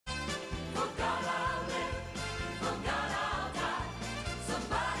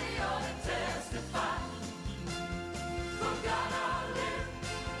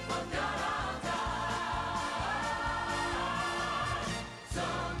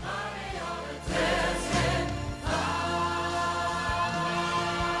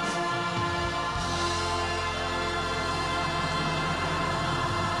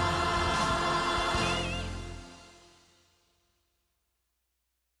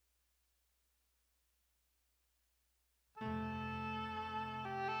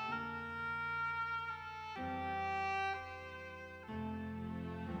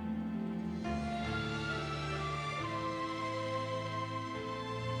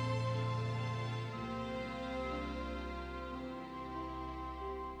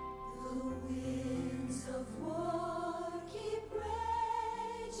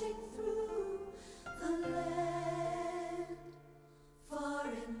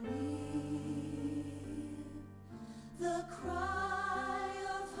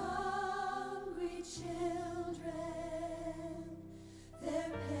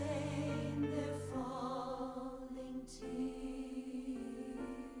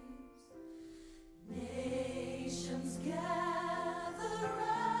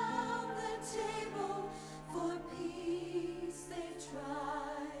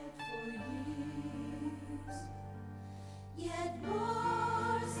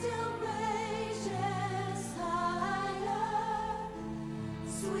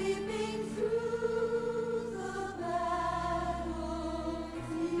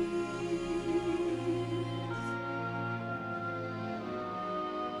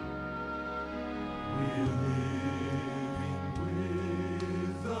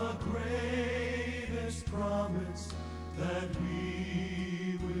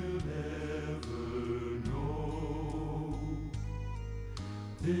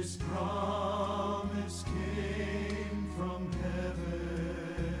This promise came from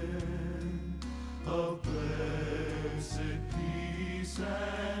heaven, of blessed peace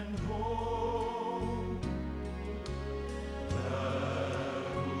and hope.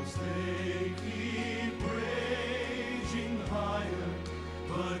 Battles they keep raging higher,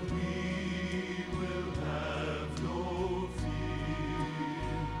 but we will have no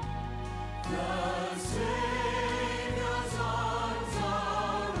fear. The Savior's arms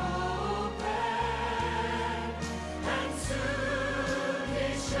are open, and soon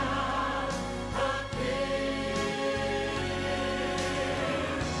He shall appear.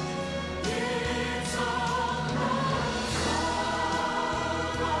 It's almost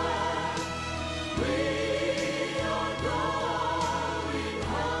over. We are going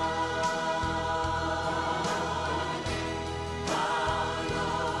home. Our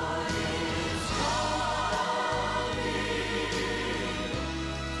Lord is coming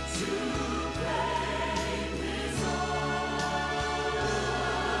to claim His own.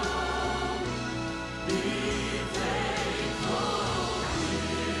 Be faithful,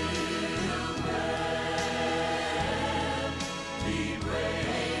 be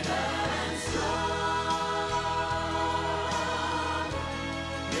brave and strong.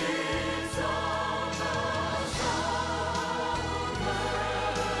 It's almost over.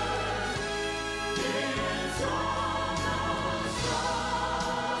 It's almost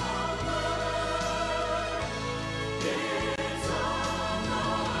over. It's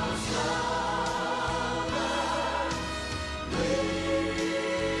almost over. We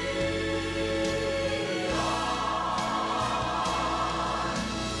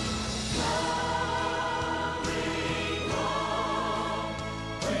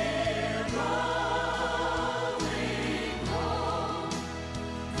are going home.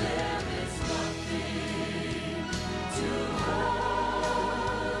 There is nothing to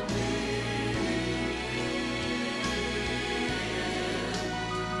hold me here,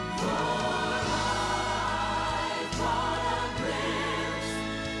 for I've caught a glimpse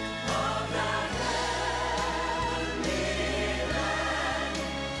of that heavenly land.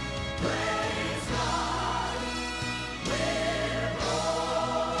 Praise God, we're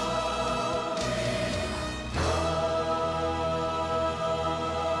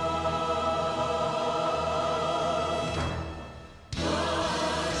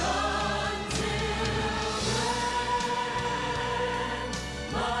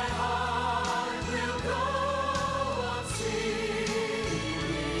my heart will go on singing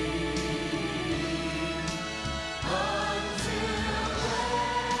until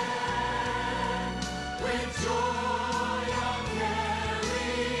then. With joy I'll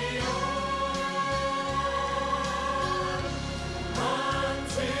carry on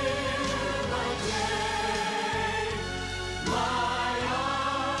until the day my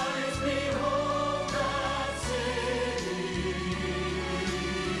eyes behold that city.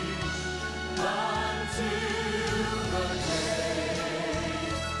 Until the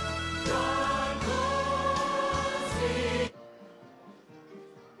day God calls me.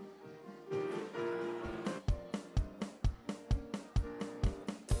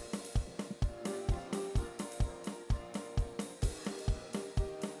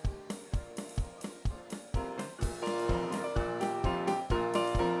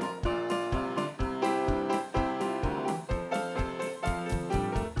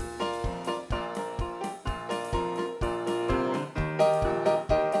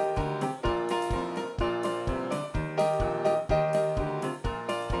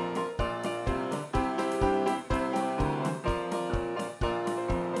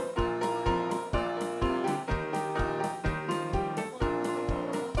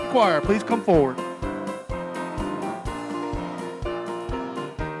 Choir, please come forward.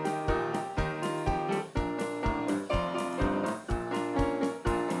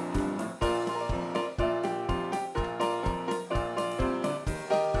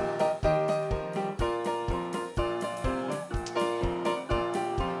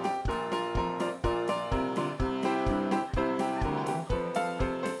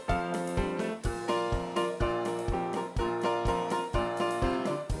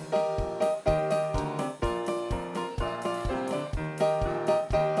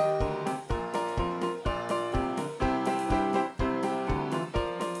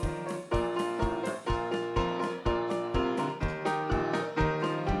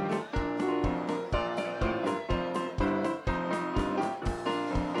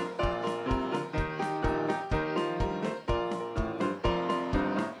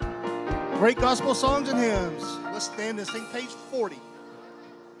 Great gospel songs and hymns. Let's stand and sing page 40.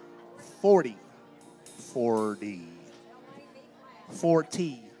 40. 40.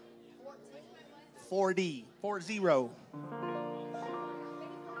 40. 4D. 40.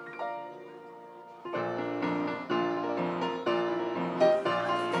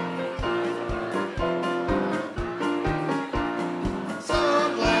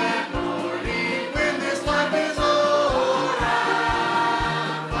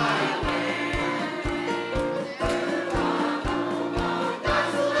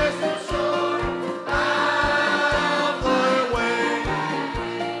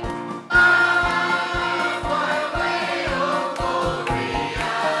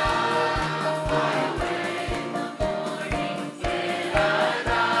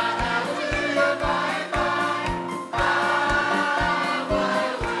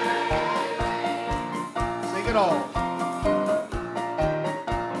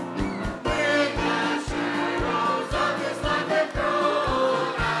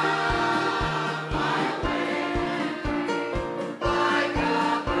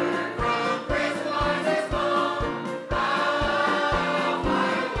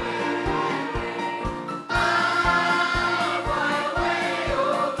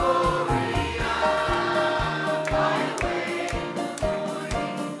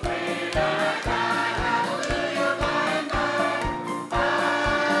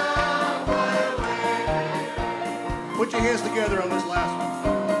 Put your hands together on this last one.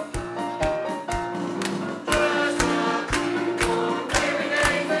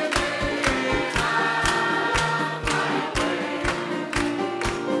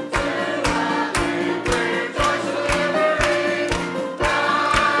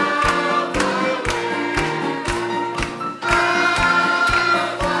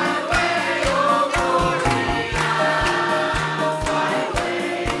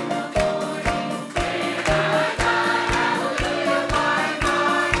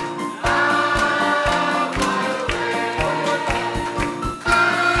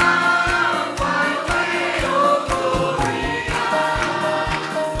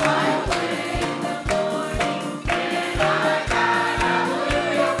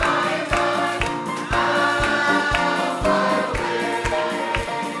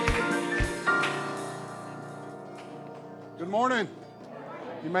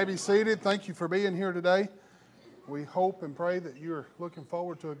 You may be seated. Thank you for being here today. We hope and pray that you're looking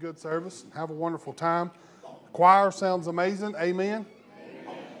forward to a good service. Have a wonderful time. Choir sounds amazing. Amen.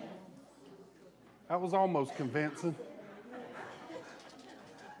 That was almost convincing.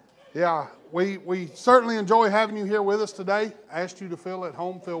 Yeah, we certainly enjoy having you here with us today. Asked you to feel at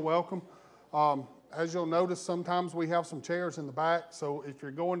home, feel welcome. As you'll notice, sometimes we have some chairs in the back, so if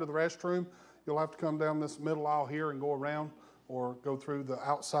you're going to the restroom, you'll have to come down this middle aisle here and go around or go through the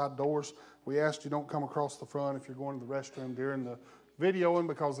outside doors. We ask you don't come across the front if you're going to the restroom during the videoing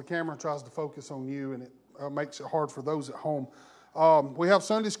because the camera tries to focus on you and it makes it hard for those at home. We have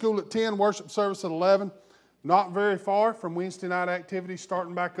Sunday school at 10, worship service at 11. Not very far from Wednesday night activities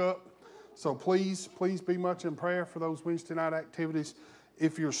starting back up. So please be much in prayer for those Wednesday night activities.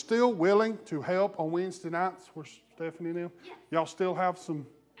 If you're still willing to help on Wednesday nights, where's Stephanie now? Yes. Y'all still have some?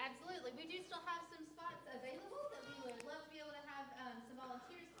 Absolutely. We do still have some spots available that we would love to be able to have some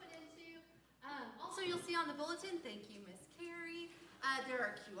volunteers put into. Also, you'll see on the bulletin, thank you, Miss Carrie. There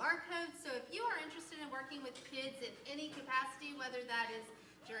are QR codes, so if you are interested in working with kids in any capacity, whether that is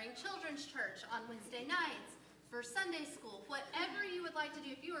during children's church on Wednesday nights, for Sunday school, whatever you would like to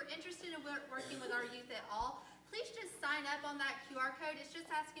do, if you are interested in working with our youth at all, please just sign up on that QR code. It's just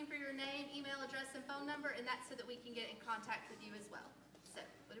asking for your name, email address, and phone number, and that's so that we can get in contact with you as well. So,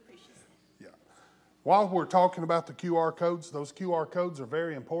 would appreciate it. Yeah. While we're talking about the QR codes, those QR codes are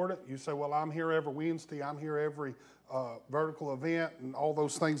very important. You say, well, I'm here every Wednesday, I'm here every vertical event, and all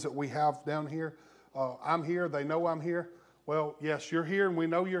those things that we have down here. I'm here, they know I'm here. Well, yes, you're here and we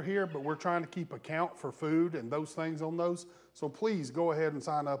know you're here, but we're trying to keep account for food and those things on those. So please go ahead and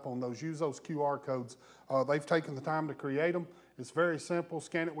sign up on those. Use those QR codes. They've taken the time to create them. It's very simple.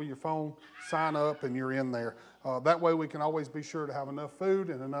 Scan it with your phone, sign up, and you're in there. That way we can always be sure to have enough food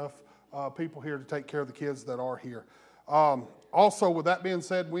and enough people here to take care of the kids that are here. Also, with that being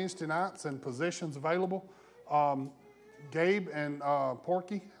said, Wednesday nights and positions available. Gabe and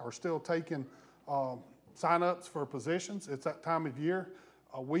Porky are still taking sign-ups for positions. It's that time of year.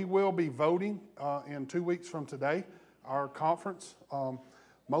 We will be voting in 2 weeks from today. Our conference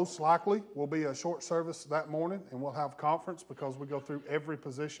most likely will be a short service that morning, and we'll have conference because we go through every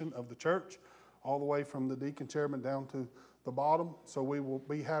position of the church, all the way from the deacon chairman down to the bottom. So we will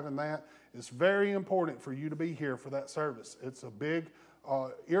be having that. It's very important for you to be here for that service. It's a big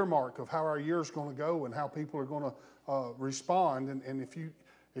earmark of how our year's going to go and how people are going to respond. And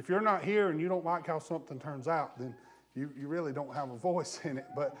if you're not here and you don't like how something turns out, then you really don't have a voice in it.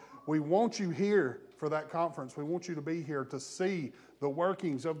 But we want you here for that conference. We want you to be here to see the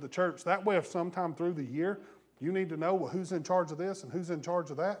workings of the church. That way, if sometime through the year you need to know, well, who's in charge of this and who's in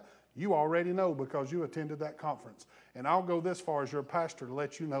charge of that, you already know because you attended that conference. And I'll go this far as your pastor to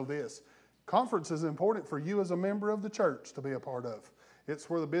let you know this. Conference is important for you as a member of the church to be a part of. It's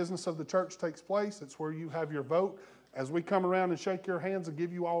where the business of the church takes place. It's where you have your vote. As we come around and shake your hands and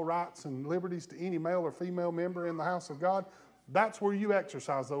give you all rights and liberties to any male or female member in the house of God, that's where you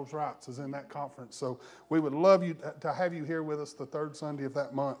exercise those rights, is in that conference. So we would love you to have you here with us the third Sunday of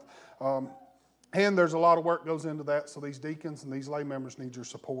that month. And there's a lot of work goes into that, so these deacons and these lay members need your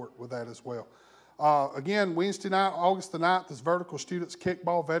support with that as well. Again, Wednesday night, August the 9th, is Vertical Students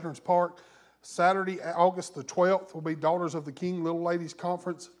Kickball, Veterans Park. Saturday, August the 12th, will be Daughters of the King Little Ladies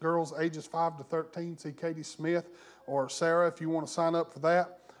Conference, girls ages 5 to 13. See Katie Smith or Sarah if you want to sign up for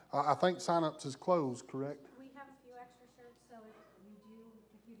that. I think sign-ups is closed, correct? We have a few extra shirts, so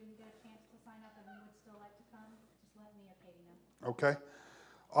if you didn't get a chance to sign up and you would still like to come, just let me or Katie know. Okay.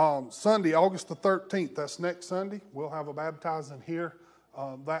 Sunday, August the 13th, that's next Sunday. We'll have a baptizing here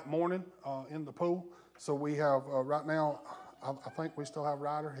that morning in the pool. So we have, right now, I think we still have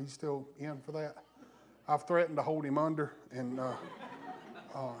Ryder. He's still in for that. I've threatened to hold him under, and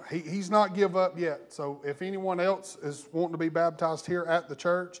he's not give up yet. So if anyone else is wanting to be baptized here at the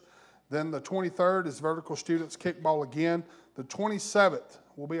church, then the 23rd is Vertical Students Kickball again. The 27th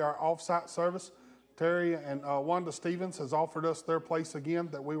will be our off-site service. Terry and Wanda Stevens has offered us their place again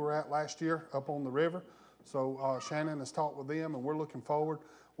that we were at last year up on the river. So Shannon has talked with them, and we're looking forward.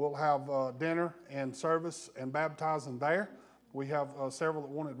 We'll have dinner and service and baptizing there. We have several that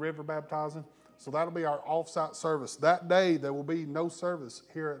wanted river baptizing. So that'll be our off-site service. That day, there will be no service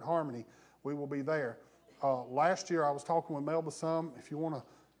here at Harmony. We will be there. Last year, I was talking with Melba some. If you want to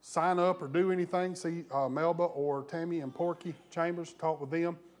sign up or do anything, see Melba or Tammy and Porky Chambers, talk with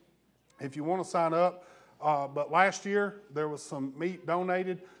them. If you want to sign up, but last year there was some meat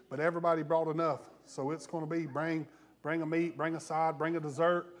donated, but everybody brought enough. So it's going to be bring a meat, bring a side, bring a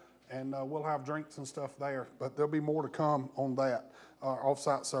dessert, and we'll have drinks and stuff there. But there'll be more to come on that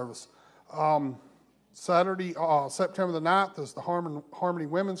off-site service. Saturday, September the 9th is the Harmony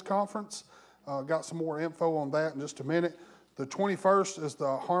Women's Conference. Got some more info on that in just a minute. The 21st is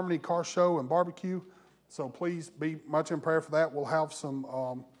the Harmony Car Show and Barbecue. So please be much in prayer for that. We'll have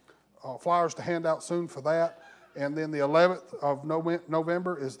some flyers to hand out soon for that. And then the 11th of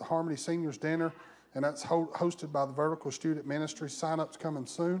November is the Harmony Seniors Dinner, and that's hosted by the Vertical Student Ministry. Sign-up's coming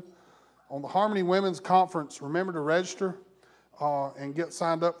soon. On the Harmony Women's Conference, remember to register and get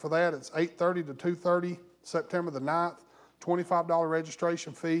signed up for that. It's 8:30 to 2:30, September the 9th, $25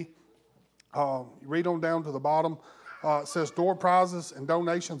 registration fee. Read on down to the bottom. It says door prizes and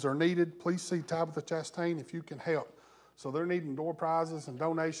donations are needed. Please see Tabitha Chastain if you can help. So they're needing door prizes and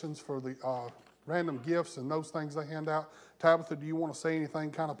donations for the random gifts and those things they hand out. Tabitha, do you want to say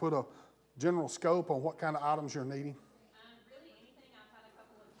anything, kind of put a general scope on what kind of items you're needing? Really anything. I've had a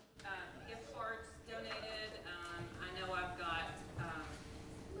couple of gift cards donated. I know I've got, my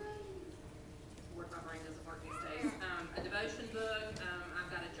brain doesn't work these days, a devotion book.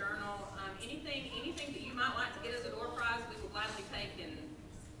 I've got a journal. Anything that you might like to get as a door prize, we will gladly take and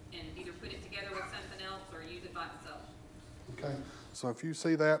either put it together with something else or use it by itself. Okay, so if you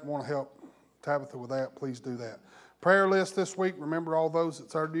see that and want to help Tabitha with that, please do that. Prayer list this week. Remember all those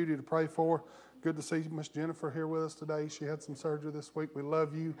it's our duty to pray for. Good to see Miss Jennifer here with us today. She had some surgery this week. We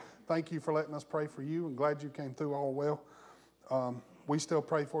love you. Thank you for letting us pray for you, and glad you came through all well. We still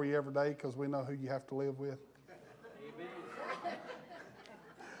pray for you every day because we know who you have to live with. Amen.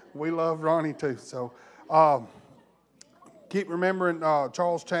 We love Ronnie too. So keep remembering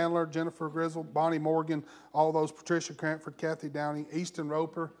Charles Chandler, Jennifer Grizzle, Bonnie Morgan, all those, Patricia Cranford, Kathy Downey, Easton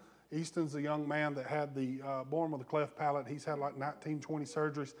Roper. Easton's the young man that had the born with a cleft palate. He's had like 19, 20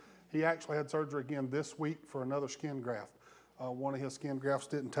 surgeries. He actually had surgery again this week for another skin graft. One of his skin grafts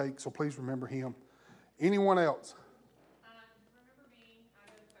didn't take, so please remember him. Anyone else? Remember me, I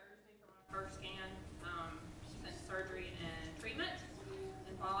go Thursday for my first scan, since surgery and treatment.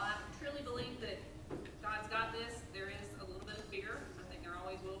 And while I truly believe that God's got this, there is a little bit of fear. I think there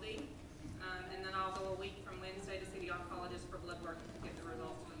always will be. And then I'll go a week from Wednesday to see the oncologist for blood work to get the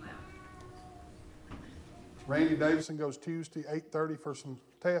results from that. Randy Davison goes Tuesday, 8:30 for some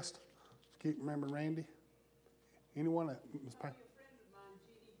tests. Keep remembering Randy. Anyone? Ms. Payne? A friend of mine,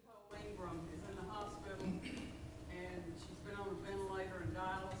 Judy Cole Ingram, is in the hospital, and she's been on a ventilator and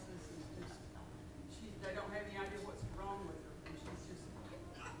dialysis, and they don't have any idea what's wrong with her, and she's just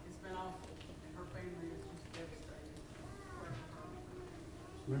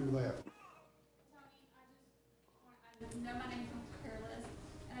Remember that. I know my name's not careless,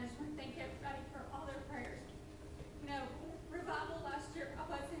 and I just want to thank everybody for all their prayers. You know, revival last year, I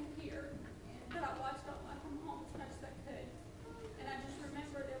wasn't here, but I watched online from home as much as I could. And I just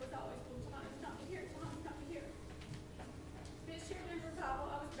remember there was always little times not here, times not here. This year during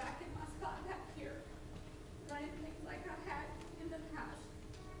revival, I was back in my spot back here, running things like I had in the past.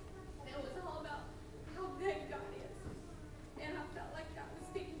 And it was all about how good God is. And I felt like that was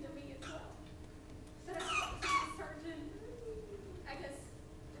speaking to me as well. But I talked to the surgeon, I guess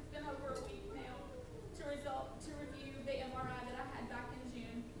it's been over a week now, to review the MRI that I had back in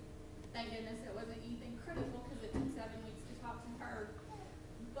June. Thank goodness it wasn't anything critical because it took 7 weeks to talk to her.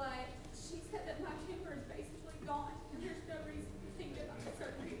 But she said that my tumor is basically gone and there's no reason to think about the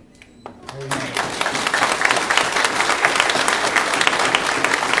surgery.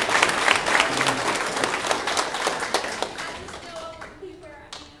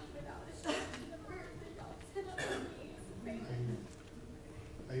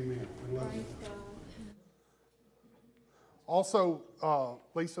 Amen. We love you. Also,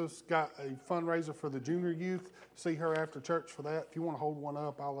 Lisa's got a fundraiser for the junior youth. See her after church for that. If you want to hold one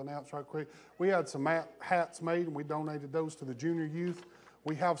up, I'll announce right quick. We had some hats made, and we donated those to the junior youth.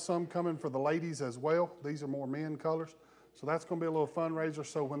 We have some coming for the ladies as well. These are more men colors. So that's going to be a little fundraiser.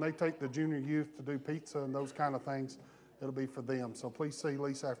 So when they take the junior youth to do pizza and those kind of things, it'll be for them. So please see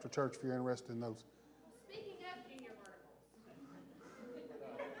Lisa after church if you're interested in those. Speaking of junior verticals.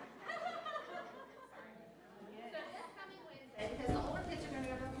 So this coming Wednesday, because the older kids are going to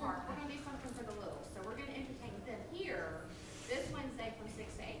go to the park, we're going to do something for the little. So we're going to entertain them here this Wednesday from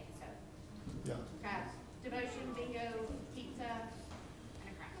 6 to 8. So Yeah. have devotion, bingo, pizza, and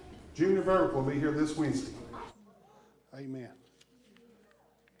a crack. Junior Vertical will be here this Wednesday. Amen.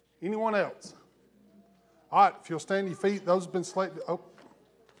 Anyone else? All right, if you'll stand your feet, those have been selected. Oh.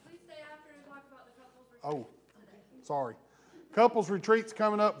 Please stay after and talk about the couples. Oh, sorry. Couples retreats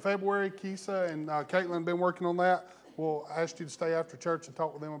coming up in February. Kisa and Caitlin have been working on that. We'll ask you to stay after church and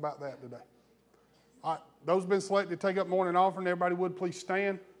talk with them about that today. All right, those have been selected to take up morning offering. Everybody would please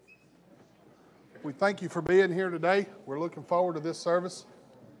stand. We thank you for being here today. We're looking forward to this service.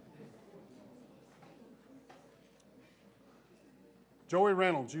 Joey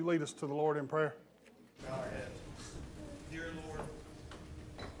Reynolds, you lead us to the Lord in prayer. Bow our heads. Dear Lord,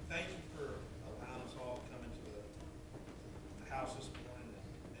 thank you for allowing us all to come into the house this morning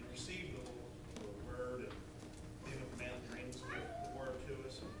and receive the word and be the man that brings the word to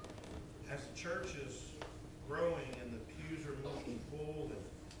us. As the church is growing and the pews are looking full and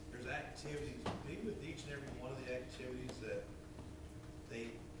there's activities, be with each and every one of the activities that they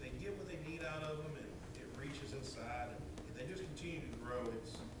get what they need out of them and it reaches inside and they just continue to grow.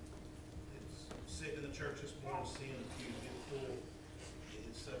 It's sitting in the church this morning, seeing the pews get full.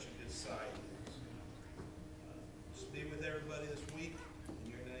 It's such a good sight. Just be with everybody this week. In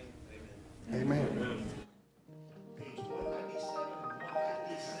your name, amen. Amen. Page 197 and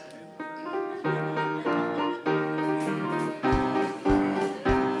 197.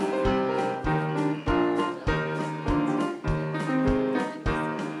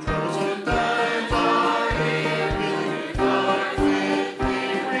 Troublesome times are here, really hard with me,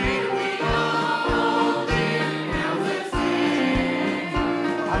 we all live now the same.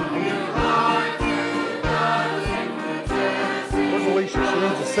 Your heart to God and possess it. Where's Alicia? She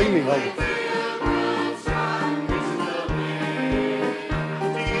needs to see me later.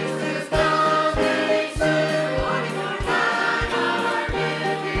 Jesus coming soon, warning our time, our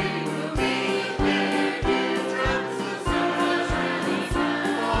living will be there. Drops the sun,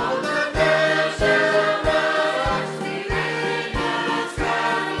 all the days shall rise, we reign in the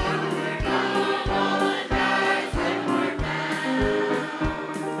sky, onward, onward, rise, onward bound.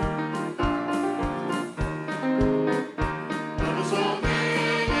 Trouble so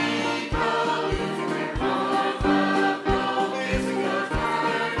many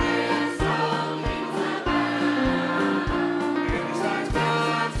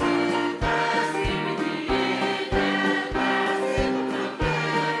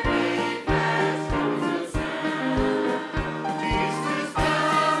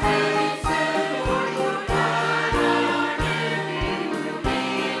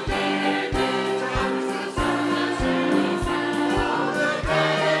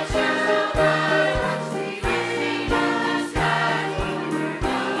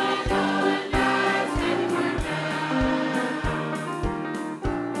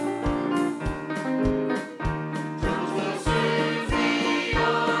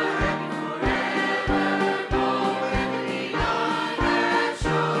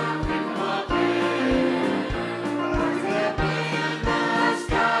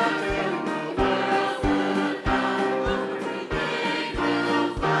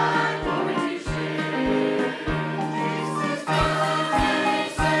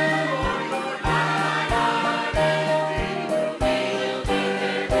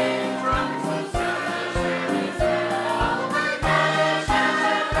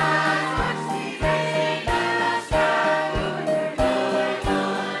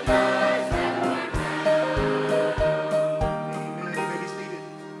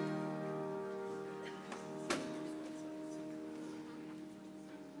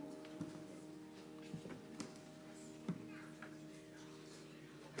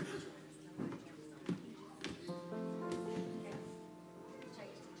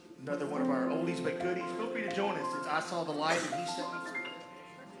another one of our oldies but goodies. Feel free to join us. It's I Saw the Light and He Set Me Free.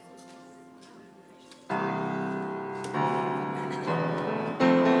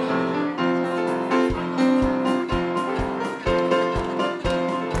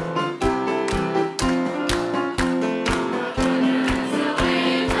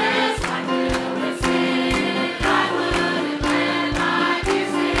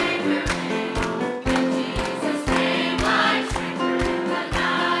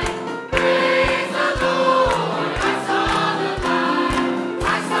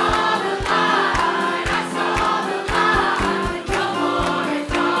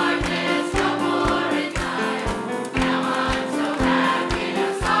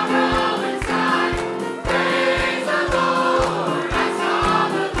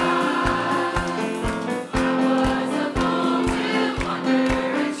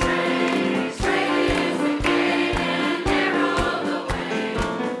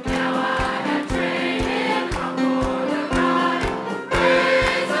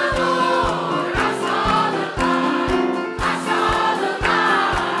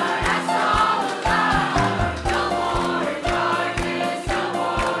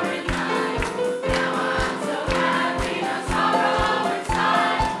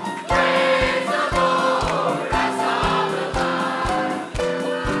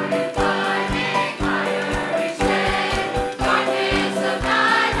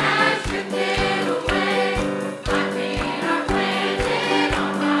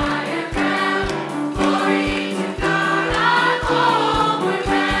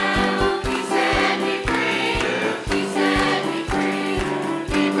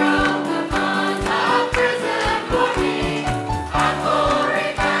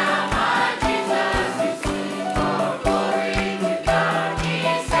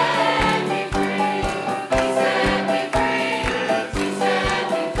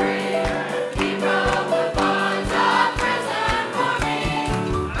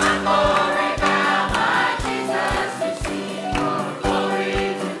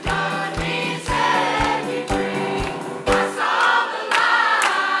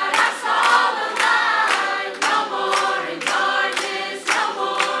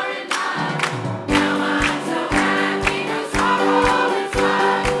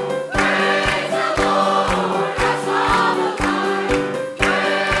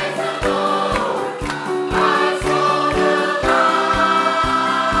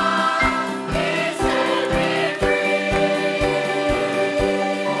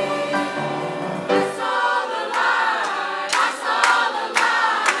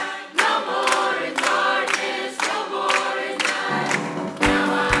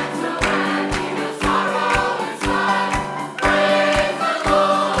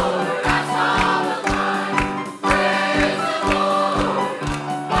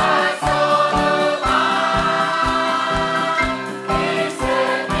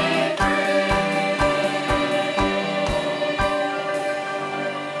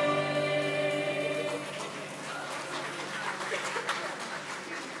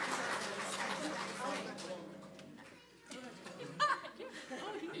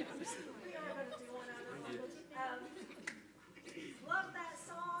 Love that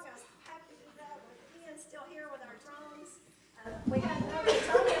song. I was happy that Ian's still here with our drums. We had another,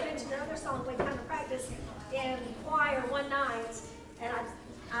 Tony had mentioned another song we kind of practiced in choir one night, and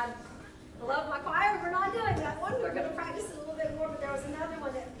I love my choir. We're not doing that one. We're going to practice it a little bit more, but there was another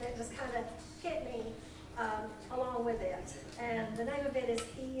one that just kind of hit me along with it. And the name of it is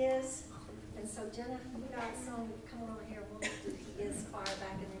He Is. And so, Jenna, you got a song. Come on over here. We'll do He Is choir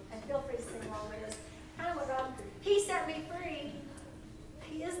back in there. And feel free to sing along with us. Kind of what God, He set me free.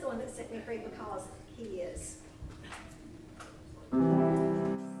 He is the one that set me free because He is.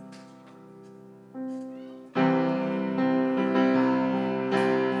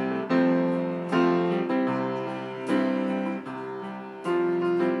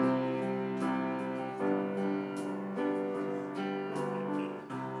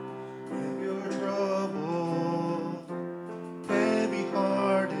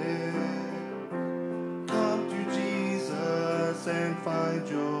 Find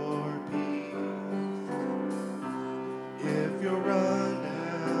your peace. If you're run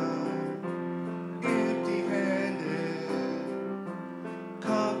down, empty-handed,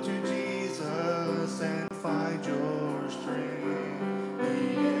 come to Jesus and find your strength.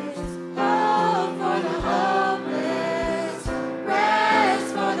 He is Hope for the hopeless, rest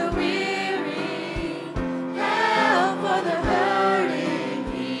for the weary, help for the hurting.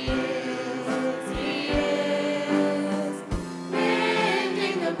 He is.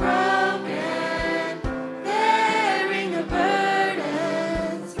 Mending the broken.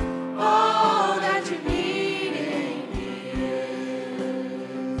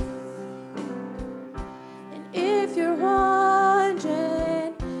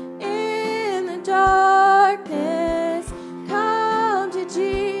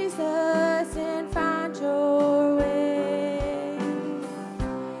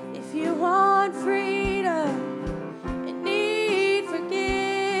 want freedom and need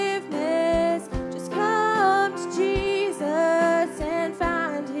forgiveness, just come to Jesus and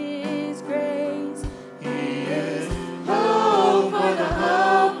find His grace. He is hope for the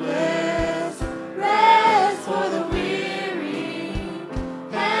hopeless, rest for the weary,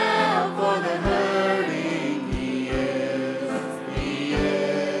 help for the hurting. He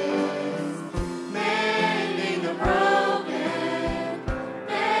is mending the broken,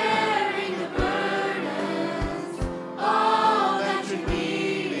 bearing the burdens, all that you're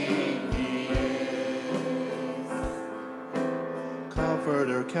needing. He is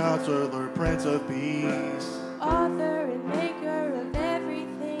Comforter, Counselor, Prince of Peace, author and maker of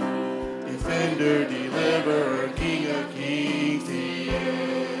everything. Defender, Deliverer, King of Kings. He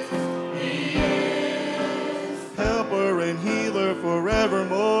is Helper and Healer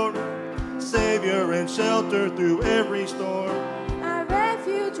forevermore, Savior and shelter through every storm. My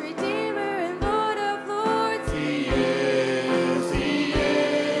refuge, Redeemer, and Lord of Lords. He is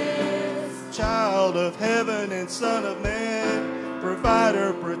Child of heaven and Son of man,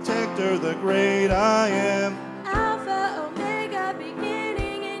 Provider, Protector, the great I am. Alpha, Omega,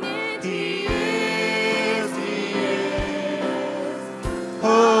 beginning and end. He is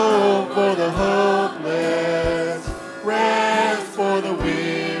hope for the hopeless, rest for the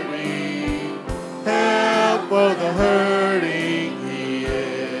weary, help for the hurting. He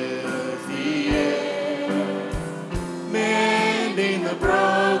is mending the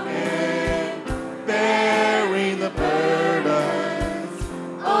broken, bearing the burdens,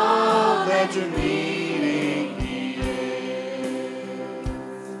 all that you're needing. He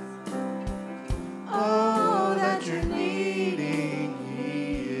is all that you're needing.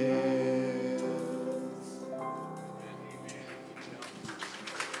 He is.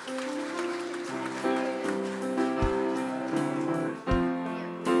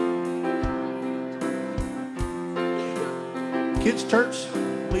 Kids Church,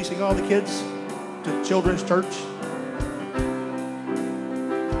 releasing all the kids to Children's Church.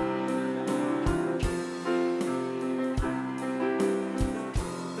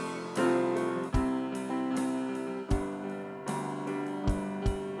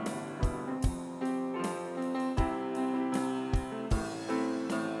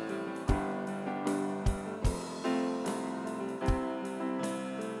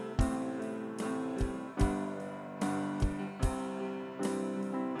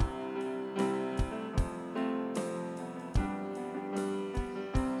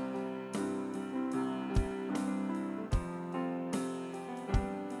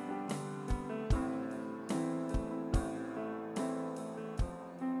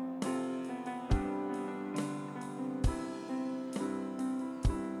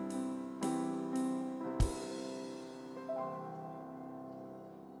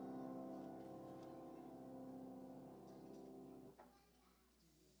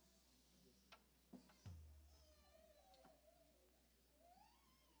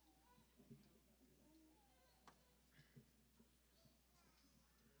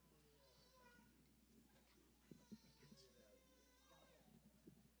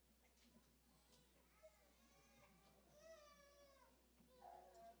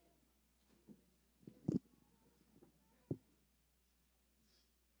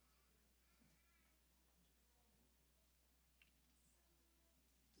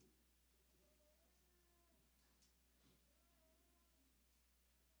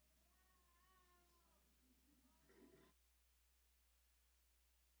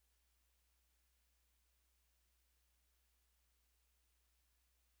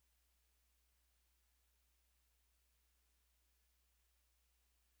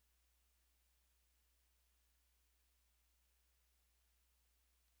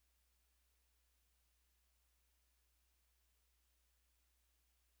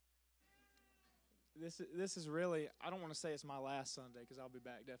 This is really, I don't want to say it's my last Sunday because I'll be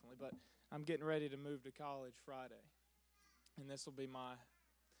back definitely, but I'm getting ready to move to college Friday. And this will be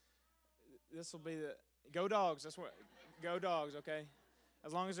the, go Dogs, go Dogs, okay?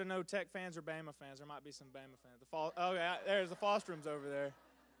 As long as there are no Tech fans or Bama fans, there might be some Bama fans. There's the Fostrums over there.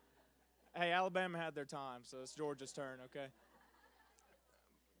 Hey, Alabama had their time, so it's Georgia's turn, okay?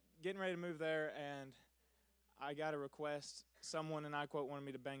 Getting ready to move there, and I got a request. Someone in iQuote wanted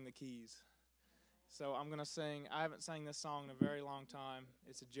me to bang the keys. So I'm going to sing. I haven't sang this song in a very long time.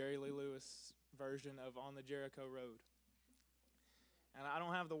 It's a Jerry Lee Lewis version of On the Jericho Road. And I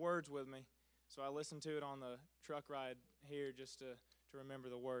don't have the words with me, so I listened to it on the truck ride here just to remember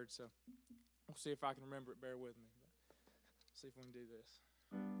the words. So we'll see if I can remember it. Bear with me. But see if we can do this.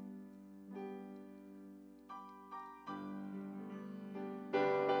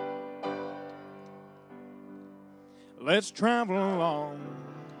 Let's travel along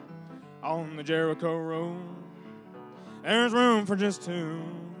on the Jericho road. There's room for just two.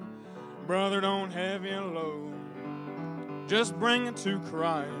 Brother, don't have your load. Just bring it to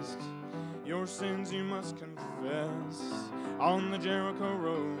Christ. Your sins you must confess on the Jericho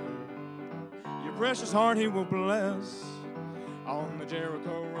road. Your precious heart he will bless on the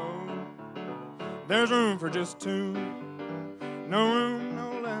Jericho road. There's room for just two. No room,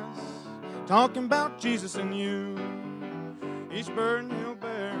 no less. Talking about Jesus and you. Each burden he'll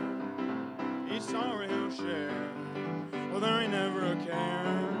bear, each sorrow he'll share. Well, there ain't never a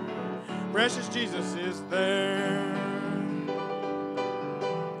care. Precious Jesus is there.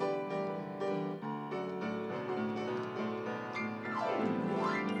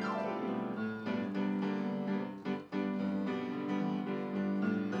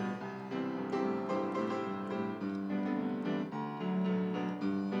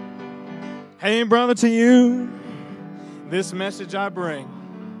 Hey, brother, to you, this message I bring.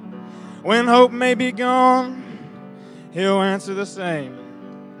 When hope may be gone, he'll answer the same.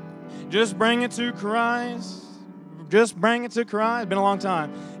 Just bring it to Christ. Just bring it to Christ. Been a long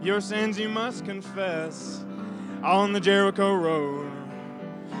time. Your sins you must confess on the Jericho road.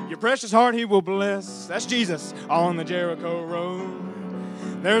 Your precious heart he will bless. That's Jesus on the Jericho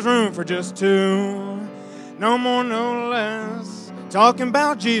road. There's room for just two. No more, no less. Talking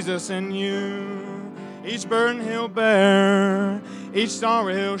about Jesus and you. Each burden he'll bear, each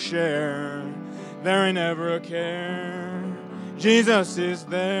sorrow he'll share. There ain't ever a care. Jesus is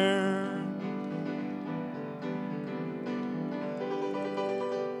there.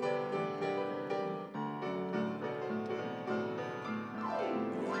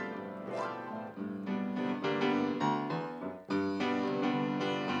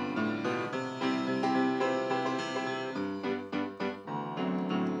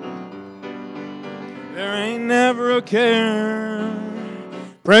 There ain't never a care.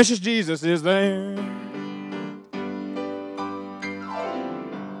 Precious Jesus is there.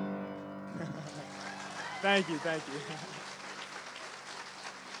 Thank you, thank you.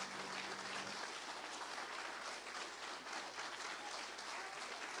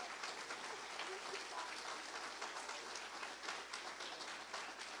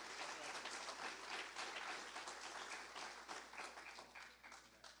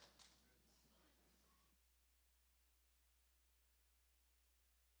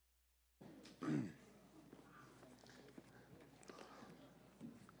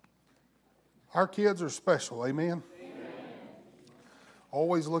 Our kids are special, amen?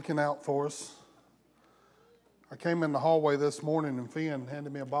 Always looking out for us. I came in the hallway this morning and Finn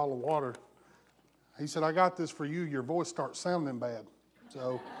handed me a bottle of water. He said, I got this for you. Your voice starts sounding bad.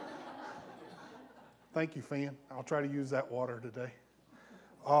 So, thank you, Finn. I'll try to use that water today.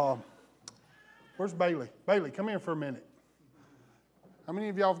 Where's Bailey? Bailey, come here for a minute. How many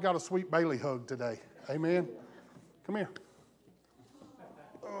of y'all have got a sweet Bailey hug today? Amen? Come here.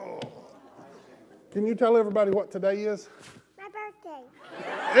 Oh. Can you tell everybody what today is? My birthday.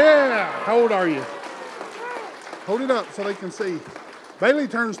 Yeah. How old are you? Hold it up so they can see. Bailey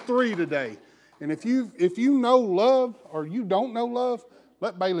turns 3 today. And if you know love or you don't know love,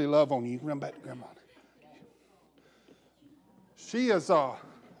 let Bailey love on you. You can run back to Grandma. She has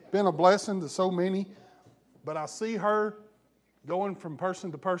been a blessing to so many, but I see her going from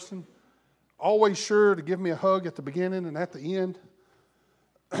person to person, always sure to give me a hug at the beginning and at the end.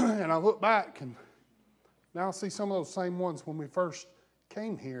 And I look back and now I see some of those same ones when we first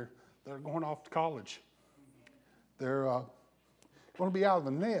came here that are going off to college. They're going to be out of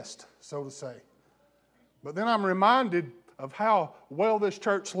the nest, so to say. But then I'm reminded of how well this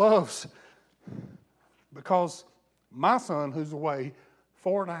church loves, because my son, who's away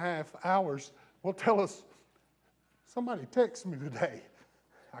 4.5 hours, will tell us, somebody texted me today.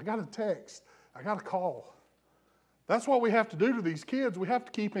 I got a text. I got a call. That's what we have to do to these kids. We have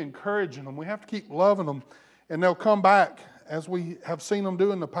to keep encouraging them. We have to keep loving them. And they'll come back as we have seen them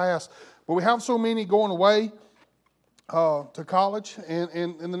do in the past. But we have so many going away to college. And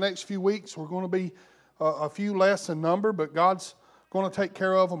in the next few weeks, we're going to be a few less in number. But God's going to take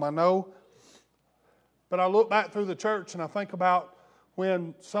care of them, I know. But I look back through the church and I think about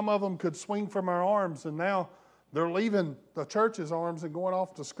when some of them could swing from our arms. And now they're leaving the church's arms and going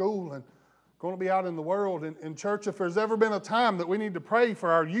off to school and going to be out in the world. In church, if there's ever been a time that we need to pray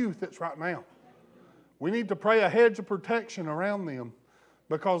for our youth, it's right now. We need to pray a hedge of protection around them,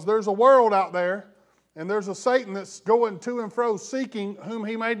 because there's a world out there and there's a Satan that's going to and fro seeking whom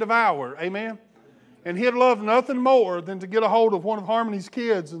he may devour. Amen? And he'd love nothing more than to get a hold of one of Harmony's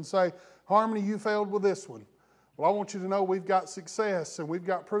kids and say, Harmony, you failed with this one. Well, I want you to know we've got success and we've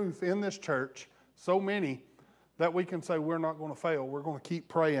got proof in this church, so many, that we can say we're not going to fail. We're going to keep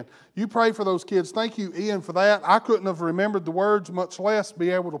praying. You pray for those kids. Thank you, Ian, for that. I couldn't have remembered the words, much less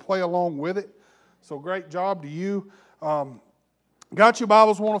be able to play along with it. So great job to you. Got your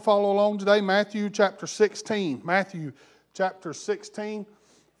Bibles, want to follow along today? Matthew chapter 16. Matthew chapter 16.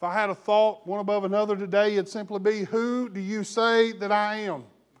 If I had a thought, one above another today, it'd simply be, who do you say that I am?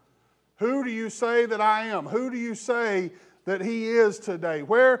 Who do you say that I am? Who do you say that He is today?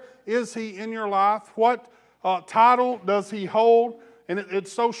 Where is He in your life? What title does He hold? And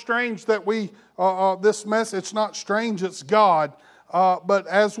it's so strange that this message, it's not strange, it's God. But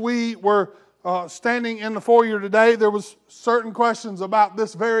as we were standing in the foyer today, there was certain questions about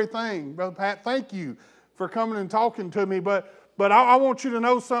this very thing. Brother Pat, thank you for coming and talking to me. But I want you to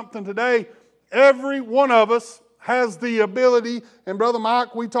know something today. Every one of us has the ability, and Brother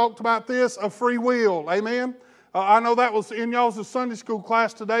Mike, we talked about this, of free will. Amen? I know that was in y'all's Sunday school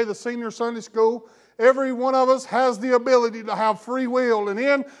class today, the senior Sunday school. Every one of us has the ability to have free will. And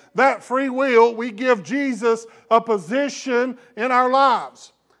in that free will, we give Jesus a position in our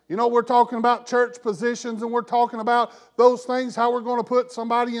lives. You know, we're talking about church positions, and we're talking about those things, how we're going to put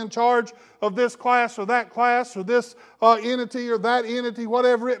somebody in charge of this class or this entity or that entity,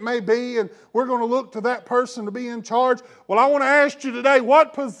 whatever it may be, and we're going to look to that person to be in charge. Well, I want to ask you today,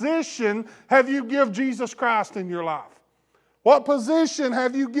 what position have you give Jesus Christ in your life? What position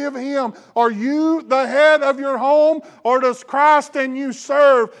have you given Him? Are you the head of your home, or does Christ and you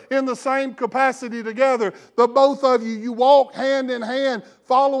serve in the same capacity together? The both of you walk hand in hand,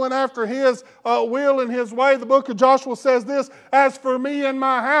 following after His will and His way. The book of Joshua says this, as for me and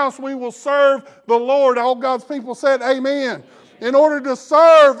my house, we will serve the Lord. All God's people said, amen. In order to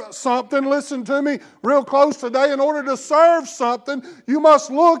serve something, listen to me real close today, in order to serve something, you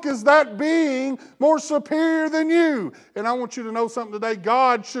must look as that being more superior than you. And I want you to know something today.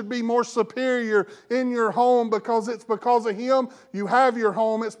 God should be more superior in your home, because it's because of Him you have your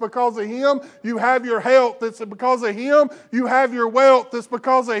home. It's because of Him you have your health. It's because of Him you have your wealth. It's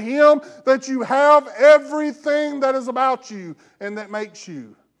because of Him that you have everything that is about you and that makes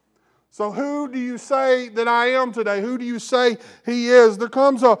you. So who do you say that I am today? Who do you say He is? There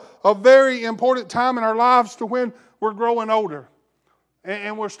comes a very important time in our lives to when we're growing older.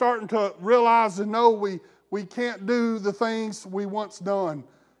 And we're starting to realize and know we can't do the things we once done.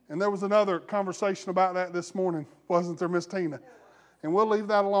 And there was another conversation about that this morning, wasn't there, Miss Tina? And we'll leave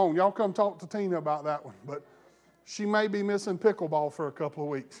that alone. Y'all come talk to Tina about that one. But she may be missing pickleball for a couple of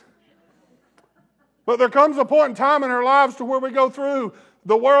weeks. But there comes a point in time in our lives to where we go through.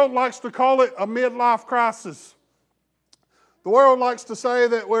 The world likes to call it a midlife crisis. The world likes to say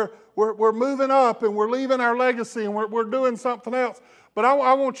that we're moving up and we're leaving our legacy and we're doing something else. But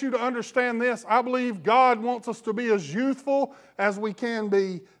I want you to understand this. I believe God wants us to be as youthful as we can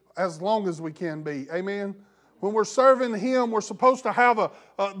be, as long as we can be. Amen? When we're serving Him, we're supposed to have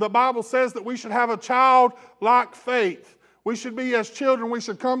the Bible says that we should have a childlike faith. We should be as children. We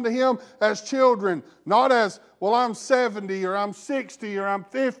should come to Him as children, not as, well, I'm 70 or I'm 60 or I'm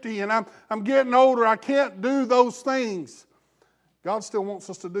 50 and I'm getting older. I can't do those things. God still wants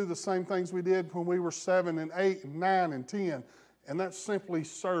us to do the same things we did when we were 7 and 8 and 9 and 10. And that's simply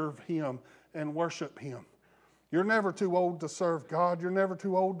serve Him and worship Him. You're never too old to serve God. You're never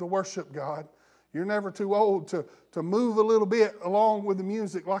too old to worship God. You're never too old to move a little bit along with the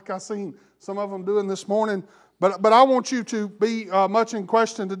music like I seen some of them doing this morning. But I want you to be much in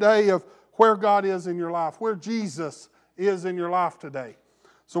question today of where God is in your life, where Jesus is in your life today.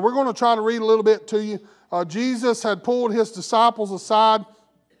 So we're going to try to read a little bit to you. Jesus had pulled His disciples aside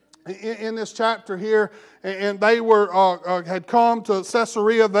in this chapter here, and they had come to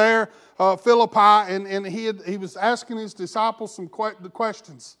Caesarea there, Philippi, and he was asking His disciples some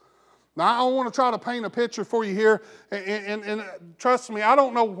questions. Now, I want to try to paint a picture for you here, and trust me, I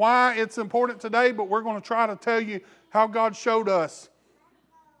don't know why it's important today, but we're going to try to tell you how God showed us.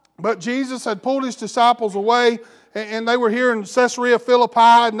 But Jesus had pulled His disciples away, and they were here in Caesarea Philippi,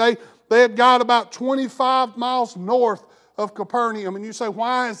 and they had got about 25 miles north of Capernaum. And you say,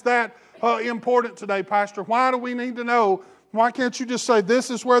 why is that important today, Pastor? Why do we need to know? Why can't you just say this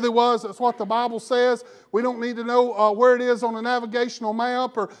is where they was? That's what the Bible says. We don't need to know where it is on the navigational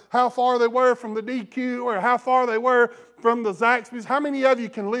map, or how far they were from the DQ, or how far they were from the Zaxby's. How many of you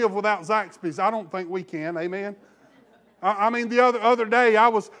can live without Zaxby's? I don't think we can. Amen. I mean, the other day I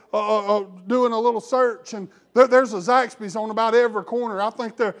was doing a little search, and there's a Zaxby's on about every corner. I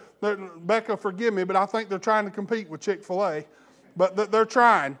think they're Becca, forgive me, but I think they're trying to compete with Chick-fil-A. But they're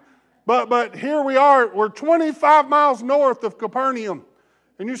trying. But here we are. We're 25 miles north of Capernaum.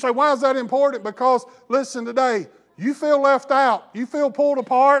 And you say, why is that important? Because, listen today, You feel left out. You feel pulled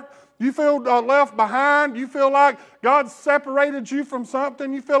apart. You feel left behind. You feel like God's separated you from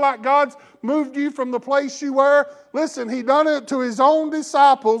something. You feel like God's moved you from the place you were. Listen, He done it to His own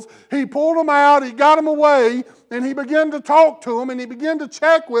disciples. He pulled them out. He got them away. And He began to talk to them. And He began to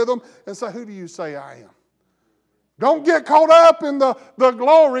check with them and say, who do you say I am? Don't get caught up in the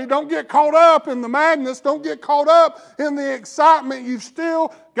glory. Don't get caught up in the madness. Don't get caught up in the excitement. You've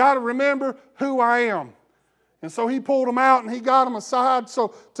still got to remember who I am. And so He pulled them out and He got them aside.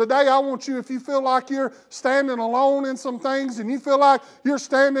 So today I want you, if you feel like you're standing alone in some things and you feel like you're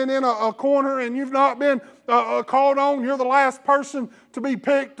standing in a corner and you've not been called on, you're the last person to be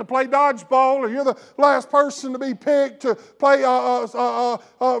picked to play dodgeball, or you're the last person to be picked to play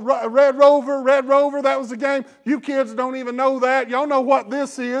Red Rover. Red Rover, that was the game. You kids don't even know that. Y'all know what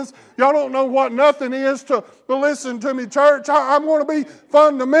this is. Y'all don't know what nothing is. But listen to me, church. I'm going to be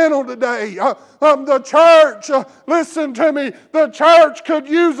fundamental today. The church, listen to me, the church could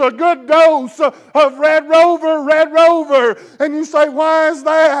use a good dose of Red Rover, Red Rover. And you say, why is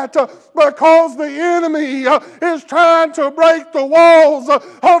that? Because the enemy is trying to break the walls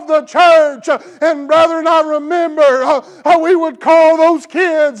of the church. And brethren, I remember how we would call those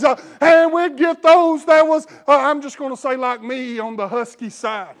kids and we'd get those that was, I'm just going to say like me, on the husky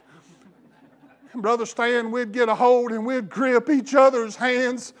side. And Brother Stan, we'd get a hold and we'd grip each other's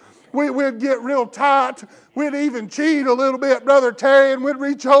hands. We'd get real tight. We'd even cheat a little bit, Brother Terry, and we'd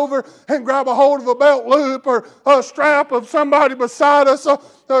reach over and grab a hold of a belt loop or a strap of somebody beside us.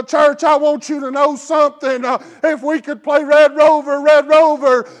 Church, I want you to know something. If we could play Red Rover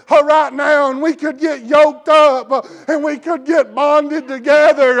right now, and we could get yoked up and we could get bonded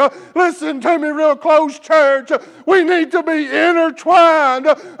together. Listen to me real close, church. We need to be intertwined.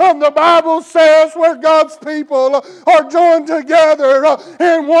 The Bible says where God's people are joined together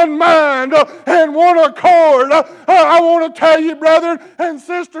in one mind and one accord. I want to tell you, brethren and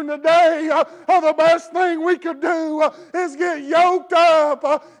sister, today the best thing we could do is get yoked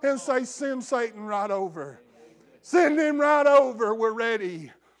up and say, send Satan right over. Send him right over. We're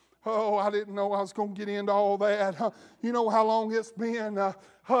ready. Oh, I didn't know I was going to get into all that. You know how long it's been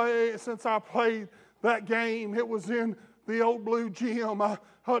since I played that game. It was in the old blue gym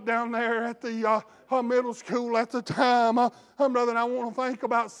down there at the middle school at the time. Brother, I want to think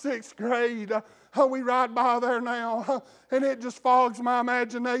about 6th grade. We ride by there now, and it just fogs my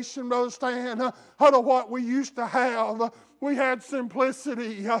imagination, Brother Stan, to what we used to have. We had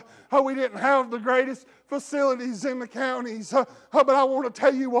simplicity. We didn't have the greatest facilities in the counties. But I want to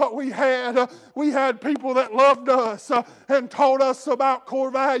tell you what we had. We had people that loved us and taught us about core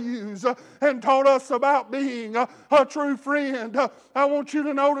values and taught us about being a true friend. I want you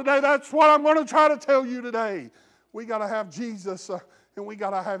to know today, that's what I'm going to try to tell you today. We got to have Jesus and we got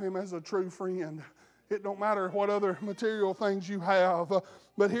to have Him as a true friend. It don't matter what other material things you have.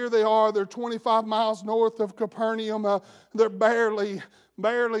 But here they are. They're 25 miles north of Capernaum. They're barely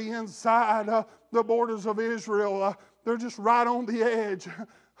inside the borders of Israel. They're just right on the edge.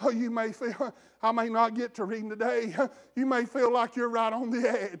 You may feel, I may not get to reading today. You may feel like you're right on the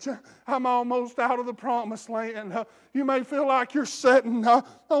edge. I'm almost out of the promised land. You may feel like you're sitting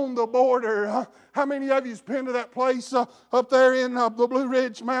on the border. How many of you's been to that place up there in the Blue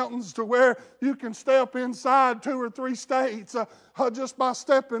Ridge Mountains to where you can step inside 2 or 3 states just by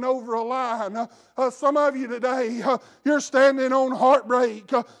stepping over a line? Some of you today, you're standing on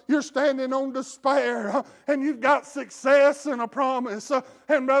heartbreak. You're standing on despair. And you've got success and a promise.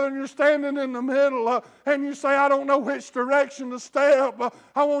 And brother, you're standing in the middle and you say, I don't know which direction to step.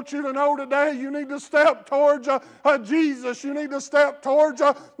 I want you to know today you need to step towards Jesus. You need to step towards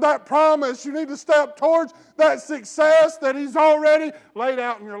that promise. You need to step towards that success that He's already laid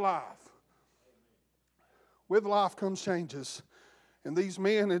out in your life. With life comes changes. And these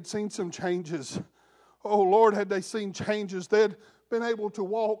men had seen some changes. Oh, Lord, had they seen changes. They'd been able to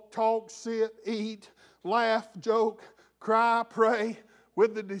walk, talk, sit, eat, laugh, joke, cry, pray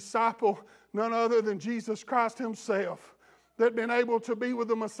with the disciple, none other than Jesus Christ Himself. They'd been able to be with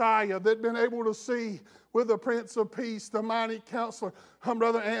the Messiah. They'd been able to see with the Prince of Peace, the mighty counselor.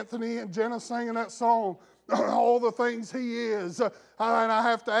 Brother Anthony and Jenna singing that song. All the things He is. And I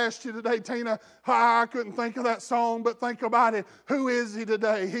have to ask you today, Tina, I couldn't think of that song, but think about it. Who is He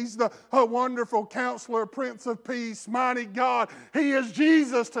today? He's the wonderful counselor, Prince of Peace, mighty God. He is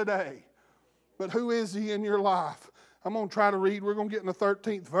Jesus today. But who is He in your life? I'm going to try to read. We're going to get in the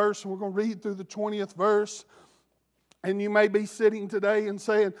 13th verse, and we're going to read through the 20th verse. And you may be sitting today and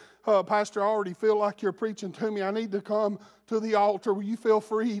saying, Pastor, I already feel like you're preaching to me. I need to come to the altar. Will you feel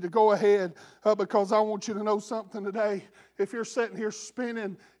free to go ahead? Because I want you to know something today. if you're sitting here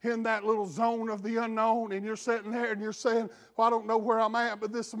spinning in that little zone of the unknown, and you're sitting there and you're saying, well, I don't know where I'm at,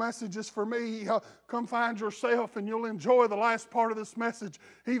 but this message is for me. Come find yourself, and you'll enjoy the last part of this message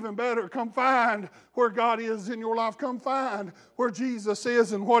even better. Come find where God is in your life. Come find where Jesus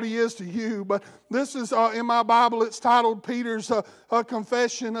is and what He is to you. But this is in my Bible, it's titled Peter's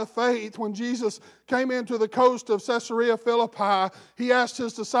Confession of Faith. When Jesus came into the coast of Caesarea Philippi, He asked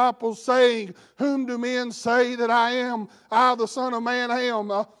His disciples, saying, whom do men say that I am? I, the Son of Man,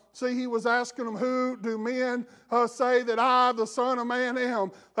 am. See, He was asking them, who do men say that I, the Son of Man,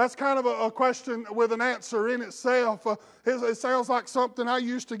 am? That's kind of a question with an answer in itself. It sounds like something I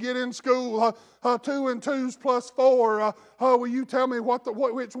used to get in school. 2 and 2 plus 4. Will you tell me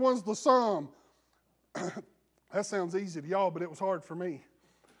which one's the sum? That sounds easy to y'all, but it was hard for me.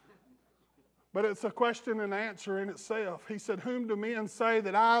 But it's a question and answer in itself. He said, whom do men say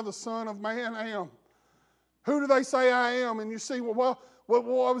that I, the Son of Man, am? Who do they say I am? And you see, well, what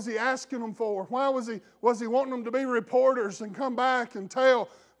was He asking them for? Why was he wanting them to be reporters and come back and tell?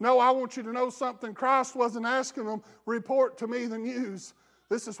 No, I want you to know something. Christ wasn't asking them, report to me the news.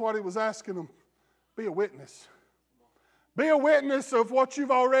 This is what He was asking them. Be a witness. Be a witness of what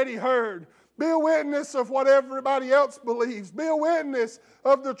you've already heard. Be a witness of what everybody else believes. Be a witness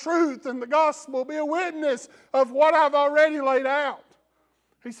of the truth and the gospel. Be a witness of what I've already laid out.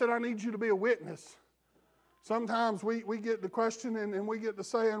 He said, I need you to be a witness. Sometimes we get to questioning and we get to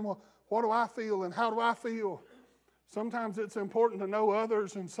saying, well, what do I feel and how do I feel? Sometimes it's important to know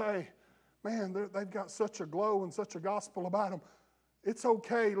others and say, man, they've got such a glow and such a gospel about them. It's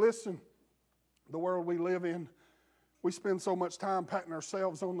okay. Listen, the world we live in, we spend so much time patting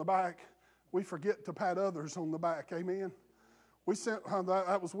ourselves on the back, we forget to pat others on the back. Amen?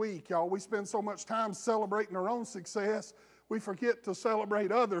 That was weak, y'all. We spend so much time celebrating our own success, we forget to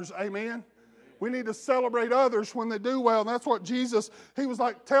celebrate others. Amen? We need to celebrate others when they do well. And that's what Jesus, He was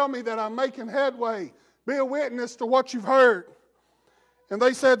like, tell me that I'm making headway. Be a witness to what you've heard. And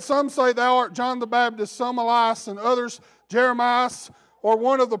they said, some say thou art John the Baptist, some Elias, and others Jeremiah, or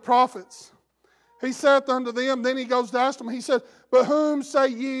one of the prophets. He saith unto them, then He goes to ask them, He said, but whom say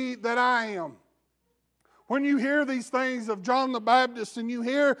ye that I am? When you hear these things of John the Baptist, and you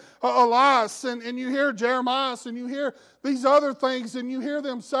hear Elias, and you hear Jeremiah, and you hear these other things, and you hear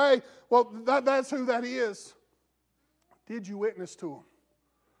them say, well, that's who that is. Did you witness to them?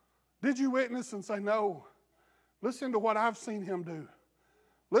 Did you witness and say, no, listen to what I've seen him do.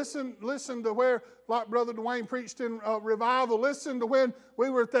 Listen to where, like Brother Dwayne preached in revival. Listen to when we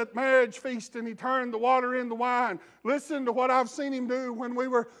were at that marriage feast and he turned the water into wine. Listen to what I've seen him do when we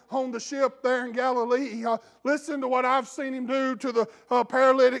were on the ship there in Galilee. Listen to what I've seen him do to the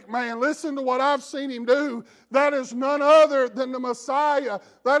paralytic man. Listen to what I've seen him do. That is none other than the Messiah.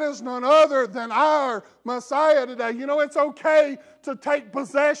 That is none other than our Messiah today. You know, it's okay to take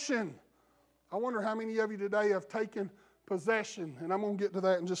possession. I wonder how many of you today have taken possession, and I'm going to get to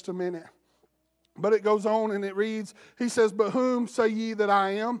that in just a minute. But it goes on and it reads, he says, but whom say ye that I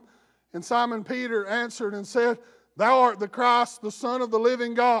am? And Simon Peter answered and said, thou art the Christ, the Son of the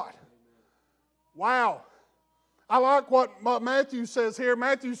living God. Wow. I like what Matthew says here.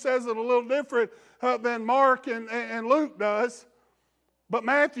 Matthew says it a little different than Mark and Luke does. But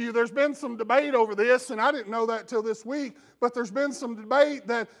Matthew, there's been some debate over this, and I didn't know that till this week, but there's been some debate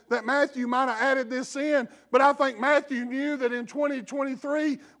that Matthew might have added this in. But I think Matthew knew that in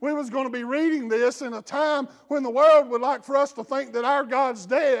 2023, we was going to be reading this in a time when the world would like for us to think that our God's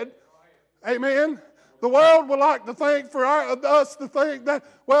dead. Amen? The world would like to think for us to think that,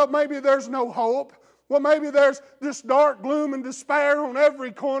 well, maybe there's no hope. Well, maybe there's just dark gloom and despair on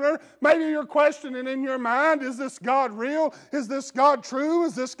every corner. Maybe you're questioning in your mind, is this God real? Is this God true?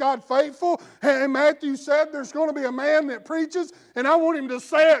 Is this God faithful? And Matthew said there's going to be a man that preaches, and I want him to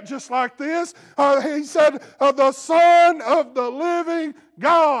say it just like this. He said, the Son of the living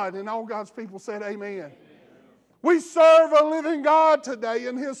God. And all God's people said, amen. We serve a living God today,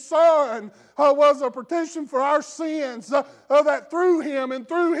 and His Son was a petition for our sins, that through Him and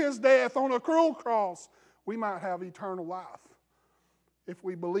through His death on a cruel cross, we might have eternal life if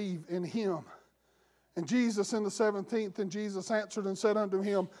we believe in Him. And Jesus in the 17th, and Jesus answered and said unto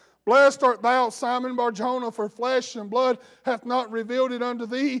him, blessed art thou, Simon Bar-Jonah, for flesh and blood hath not revealed it unto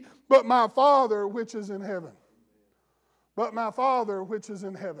thee, but my Father which is in heaven. But my Father which is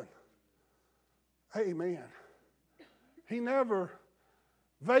in heaven. Amen. He never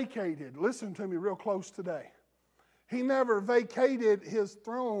vacated, listen to me real close today. He never vacated His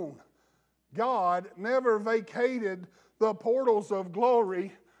throne. God never vacated the portals of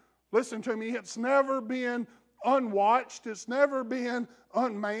glory. Listen to me, it's never been unwatched. It's never been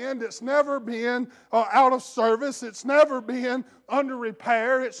unmanned. It's never been out of service. It's never been under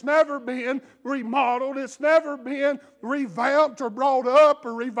repair. It's never been remodeled. It's never been revamped or brought up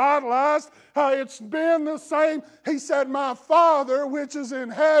or revitalized. It's been the same. He said, my Father which is in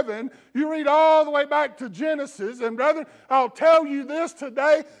heaven. You read all the way back to Genesis. And brethren, I'll tell you this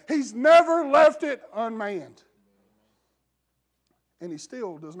today. He's never left it unmanned. And He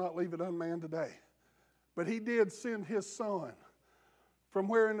still does not leave it unmanned today. But He did send His Son. From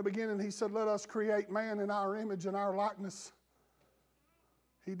where in the beginning He said, let us create man in our image and our likeness.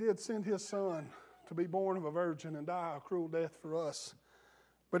 He did send His Son to be born of a virgin and die a cruel death for us.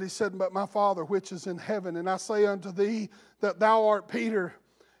 But He said, but my Father which is in heaven, and I say unto thee that thou art Peter,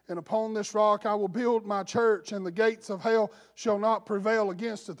 and upon this rock I will build my church, and the gates of hell shall not prevail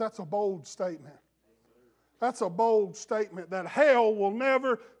against it. That's a bold statement. That's a bold statement, that hell will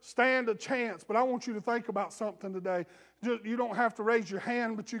never stand a chance. But I want you to think about something today. You don't have to raise your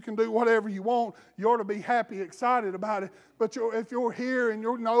hand, but you can do whatever you want. You ought to be happy, excited about it. But if you're here and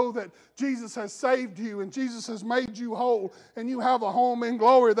you know that Jesus has saved you and Jesus has made you whole and you have a home in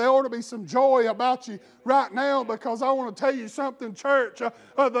glory, there ought to be some joy about you right now, because I want to tell you something, church.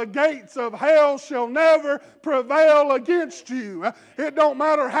 The gates of hell shall never prevail against you. It don't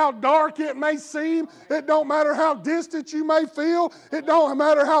matter how dark it may seem. It don't matter how distant you may feel. It don't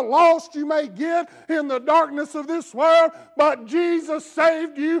matter how lost you may get in the darkness of this world. But Jesus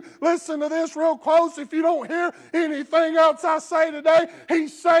saved you. Listen to this real close. If you don't hear anything else I say today, He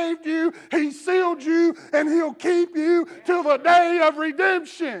saved you, He sealed you, and He'll keep you till the day of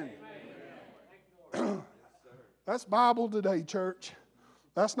redemption. That's Bible today, church.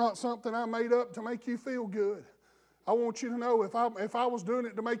 That's not something I made up to make you feel good. I want you to know, if I was doing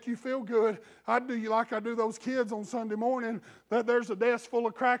it to make you feel good, I'd do you like I do those kids on Sunday morning, that there's a desk full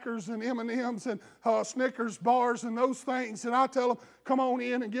of crackers and M&Ms and Snickers bars and those things, and I tell them, come on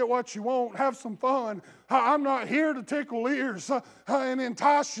in and get what you want, have some fun. I'm not here to tickle ears and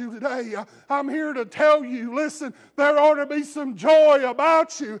entice you today. I'm here to tell you, listen, there ought to be some joy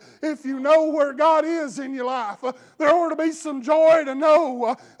about you if you know where God is in your life. There ought to be some joy to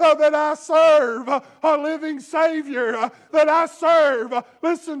know that I serve a living Savior, that I serve,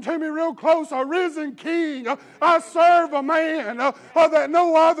 listen to me real close, a risen King. I serve a man that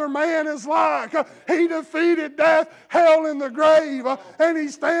no other man is like. He defeated death, hell, and the grave, and He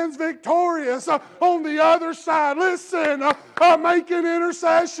stands victorious on the other side. Listen, making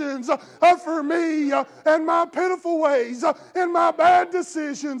intercessions for me and my pitiful ways and my bad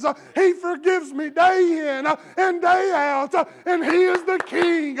decisions. He forgives me day in and day out, and He is the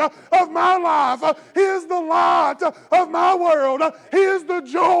King of my life. He is the light of my world. He is the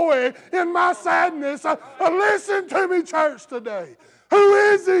joy in my sadness. Listen to me, church, today. Who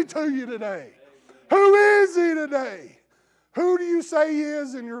is He to you today? Who is He today? Who do you say He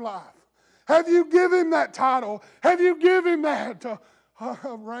is in your life? Have you given Him that title? Have you given Him that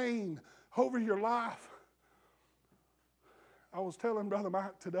reign over your life? I was telling Brother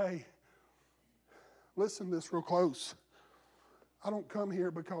Mike today, listen to this real close. I don't come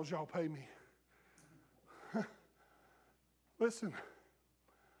here because y'all pay me. Listen,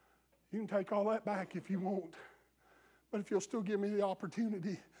 you can take all that back if you want. But if you'll still give me the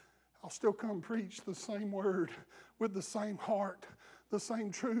opportunity, I'll still come preach the same word with the same heart, the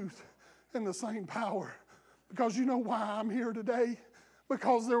same truth, and the same power. Because you know why I'm here today?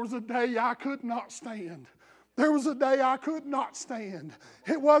 Because there was a day I could not stand. There was a day I could not stand.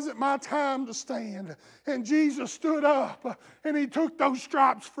 It wasn't my time to stand. And Jesus stood up and He took those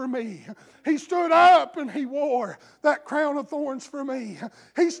stripes for me. He stood up and He wore that crown of thorns for me.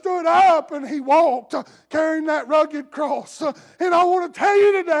 He stood up and He walked carrying that rugged cross. And I want to tell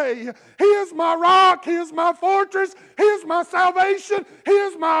you today, He is my rock. He is my fortress. He is my salvation. He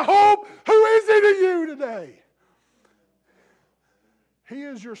is my hope. Who is He to you today? He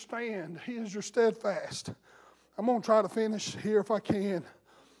is your stand. He is your steadfast. I'm going to try to finish here if I can.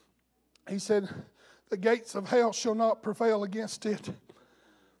 He said, the gates of hell shall not prevail against it.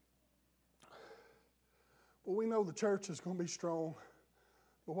 Well, we know the church is going to be strong.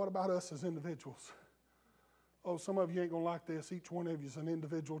 But what about us as individuals? Oh, some of you ain't going to like this. Each one of you is an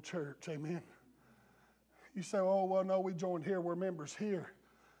individual church. Amen. You say, oh, well, no, we joined here. We're members here.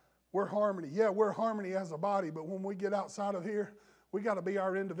 We're Harmony. Yeah, we're Harmony as a body. But when we get outside of here, we got to be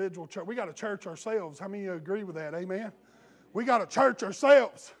our individual church. We got to church ourselves. How many of you agree with that? Amen? We got to church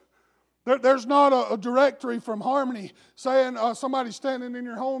ourselves. There's not a directory from Harmony saying somebody standing in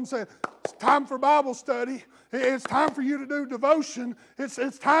your home saying, it's time for Bible study. It's time for you to do devotion.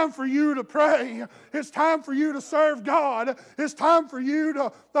 It's time for you to pray. It's time for you to serve God. It's time for you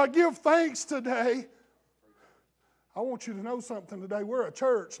to give thanks today. I want you to know something today. We're a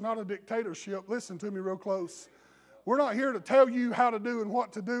church, not a dictatorship. Listen to me real close. We're not here to tell you how to do and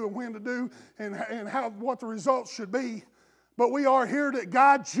what to do and when to do and what the results should be. But we are here to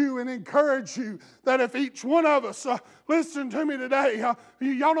guide you and encourage you that if each one of us, listen to me today,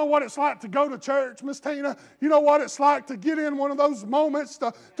 y'all know what it's like to go to church, Miss Tina. You know what it's like to get in one of those moments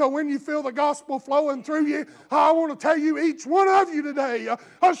to when you feel the gospel flowing through you. I want to tell you, each one of you today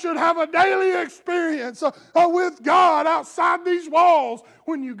should have a daily experience with God outside these walls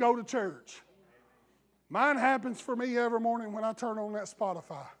when you go to church. Mine happens for me every morning when I turn on that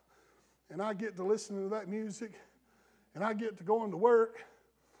Spotify and I get to listen to that music. And I get to go into work.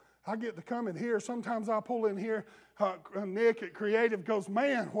 I get to come in here. Sometimes I pull in here. Nick at Creative goes,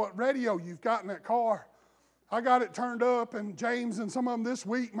 man, what radio you've got in that car. I got it turned up, and James and some of them this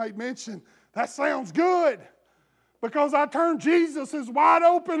week made mention, that sounds good. Because I turn Jesus as wide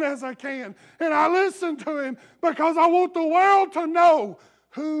open as I can. And I listen to him because I want the world to know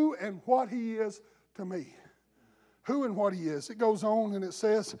who and what he is to me. Who and what he is. It goes on and it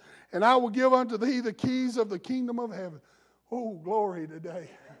says, and I will give unto thee the keys of the kingdom of heaven. Oh, glory today.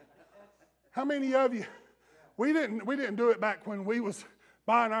 How many of you, we didn't do it back when we was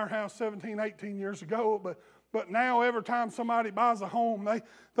buying our house 17, 18 years ago, but now every time somebody buys a home,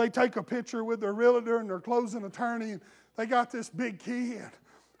 they take a picture with their realtor and their closing attorney, and they got this big key. And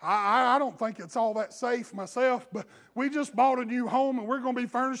I don't think it's all that safe myself, but we just bought a new home and we're going to be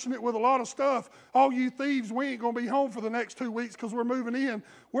furnishing it with a lot of stuff. All you thieves, we ain't going to be home for the next 2 weeks because we're moving in.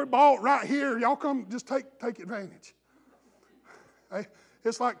 We're bought right here. Y'all come, just take advantage. Hey,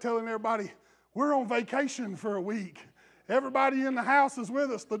 it's like telling everybody, we're on vacation for a week. Everybody in the house is with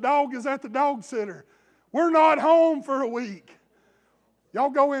us. The dog is at the dog sitter. We're not home for a week.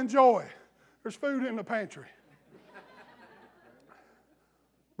 Y'all go enjoy. There's food in the pantry.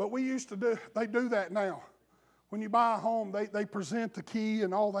 But they do that now. When you buy a home, they present the key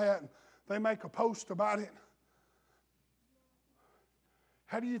and all that, and they make a post about it.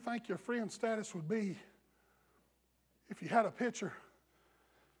 How do you think your friend status would be if you had a picture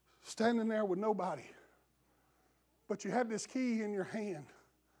standing there with nobody, but you had this key in your hand,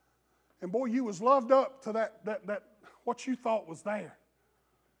 and boy, you was loved up to that what you thought was there.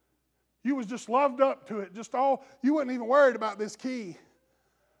 You was just loved up to it, you wasn't even worried about this key.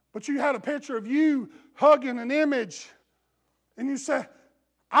 But you had a picture of you hugging an image, and you said,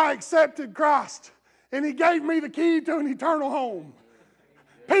 I accepted Christ, and he gave me the key to an eternal home.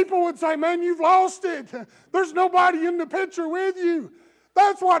 People would say, man, you've lost it. There's nobody in the picture with you.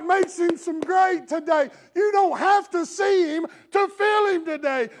 That's what makes him so great today. You don't have to see him to feel him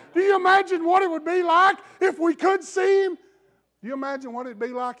today. Do you imagine what it would be like if we could see him? Do you imagine what it'd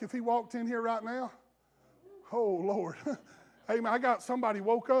be like if he walked in here right now? Oh, Lord. Hey, man, I got somebody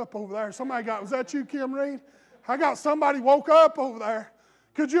woke up over there. Was that you, Kim Reed? I got somebody woke up over there.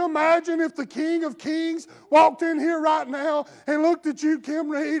 Could you imagine if the King of Kings walked in here right now and looked at you, Kim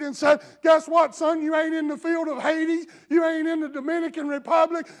Reed, and said, guess what, son? You ain't in the field of Hades. You ain't in the Dominican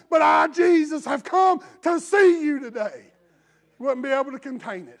Republic. But I, Jesus, have come to see you today. You wouldn't be able to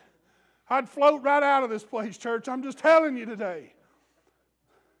contain it. I'd float right out of this place, church. I'm just telling you today.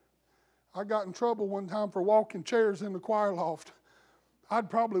 I got in trouble one time for walking chairs in the choir loft. I'd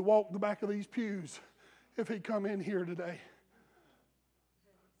probably walk the back of these pews if he'd come in here today.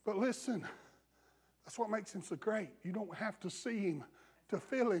 But listen, that's what makes him so great. You don't have to see him to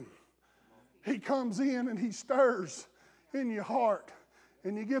feel him. He comes in and he stirs in your heart.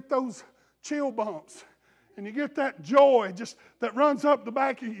 And you get those chill bumps. And you get that joy just that runs up the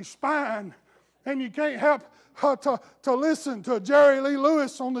back of your spine. And you can't help to listen to Jerry Lee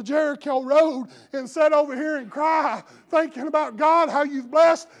Lewis on the Jericho Road and sit over here and cry, thinking about God, how you've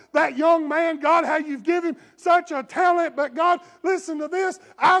blessed that young man, God, how you've given him such a talent. But God, listen to this.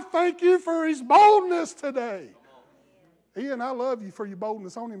 I thank you for his boldness today. Ian, I love you for your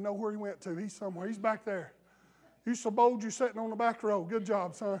boldness. I don't even know where he went to. He's somewhere. He's back there. You're so bold you're sitting on the back row. Good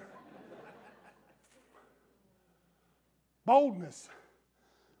job, son. Boldness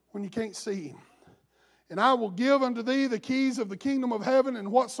when you can't see him. And I will give unto thee the keys of the kingdom of heaven,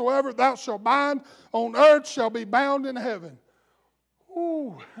 and whatsoever thou shalt bind on earth shall be bound in heaven.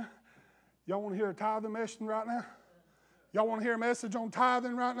 Ooh. Y'all want to hear a tithing message right now? Y'all want to hear a message on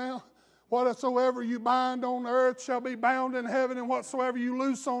tithing right now? Whatsoever you bind on earth shall be bound in heaven, and whatsoever you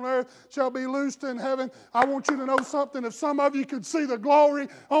loose on earth shall be loosed in heaven. I want you to know something. If some of you could see the glory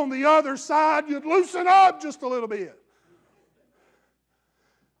on the other side, you'd loosen up just a little bit.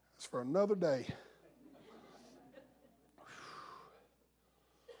 It's for another day.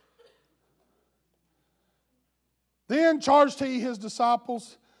 Then charged he his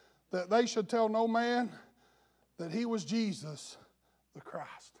disciples that they should tell no man that he was Jesus, the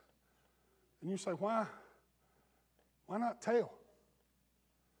Christ. And you say, why? Why not tell?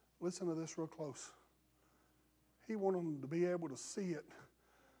 Listen to this real close. He wanted them to be able to see it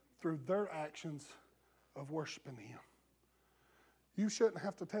through their actions of worshiping him. You shouldn't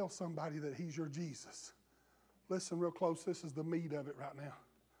have to tell somebody that he's your Jesus. Listen real close. This is the meat of it right now.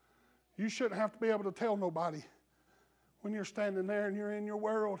 You shouldn't have to be able to tell nobody when you're standing there and you're in your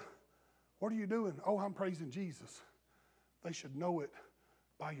world, what are you doing? Oh, I'm praising Jesus. They should know it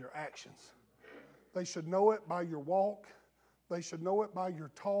by your actions. They should know it by your walk. They should know it by your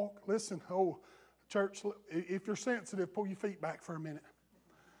talk. Listen, oh, church, if you're sensitive, pull your feet back for a minute.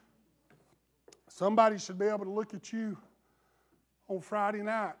 Somebody should be able to look at you on Friday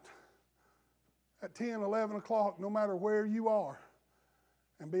night at 10, 11 o'clock, no matter where you are,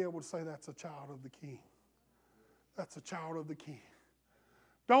 and be able to say, that's a child of the King. That's a child of the King.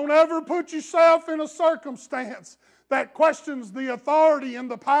 Don't ever put yourself in a circumstance that questions the authority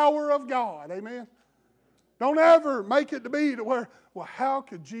and the power of God. Amen? Don't ever make it to be to where, well, how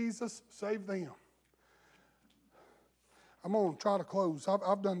could Jesus save them? I'm going to try to close.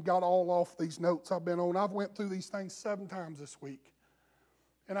 I've done got all off these notes I've been on. I've went through these things 7 times this week.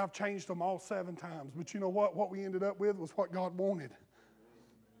 And I've changed them all 7 times. But you know what? What we ended up with was what God wanted.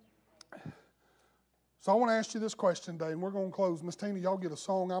 So I want to ask you this question today, and we're going to close. Miss Tina, y'all get a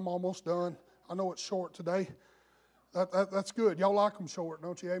song. I'm almost done. I know it's short today. That's good. Y'all like them short,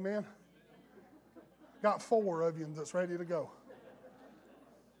 don't you? Amen? Got 4 of you that's ready to go.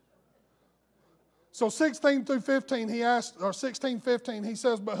 So 16 through 15, he asked, or 16, 15, he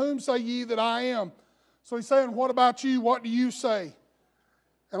says, but whom say ye that I am? So he's saying, what about you? What do you say?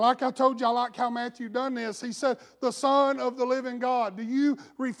 And like I told you, I like how Matthew done this. He said, the Son of the living God. Do you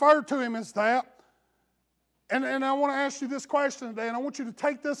refer to him as that? And I want to ask you this question today, and I want you to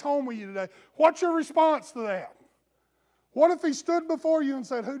take this home with you today. What's your response to that? What if he stood before you and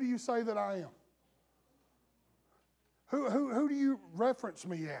said, who do you say that I am? Who do you reference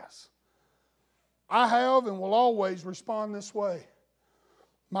me as? I have and will always respond this way.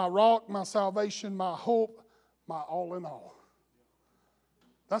 My rock, my salvation, my hope, my all in all.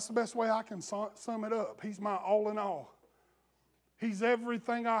 That's the best way I can sum it up. He's my all in all. He's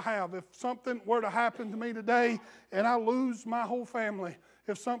everything I have. If something were to happen to me today and I lose my whole family,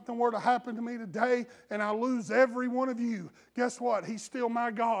 if something were to happen to me today and I lose every one of you, guess what? He's still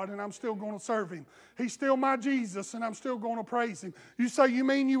my God and I'm still going to serve him. He's still my Jesus and I'm still going to praise him. You say, you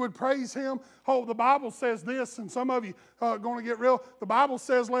mean you would praise him? Oh, the Bible says this, and some of you are going to get real. The Bible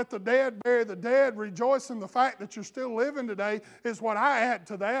says, let the dead bury the dead. Rejoice in the fact that you're still living today is what I add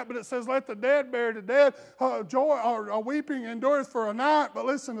to that. But it says, let the dead bury the dead. Joy or weeping endureth for a night. But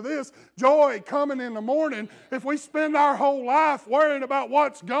listen to this, joy coming in the morning. If we spend our whole life worrying about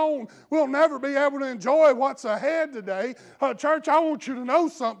what's gone, we'll never be able to enjoy what's ahead today. Church, I want you to know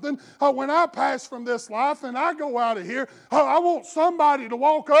something. When I pass from this life and I go out of here, I want somebody to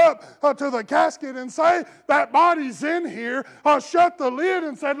walk up to the casket and say, that body's in here. Shut the lid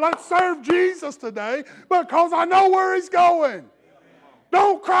and said, let's serve Jesus today because I know where he's going.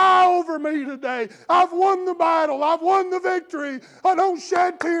 Don't cry over me today. I've won the battle. I've won the victory. Don't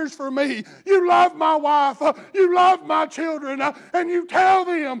shed tears for me. You love my wife. You love my children. And you tell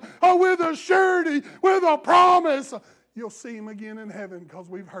them with a surety, with a promise, you'll see him again in heaven because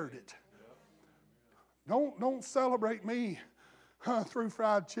we've heard it. Don't celebrate me through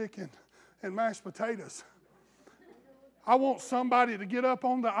fried chicken and mashed potatoes. I want somebody to get up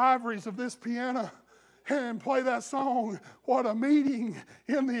on the ivories of this piano and play that song, What a Meeting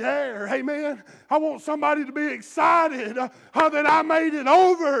in the Air. Amen. I want somebody to be excited that I made it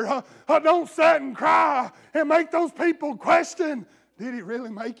over. Don't sit and cry and make those people question, did he really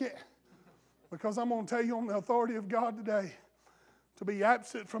make it? Because I'm going to tell you on the authority of God today, to be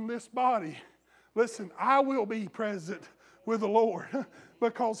absent from this body, listen, I will be present with the Lord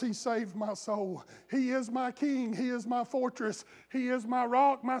because he saved my soul. He is my King. He is my fortress. He is my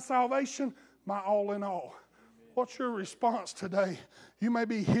rock, my salvation, my all in all. What's your response today? You may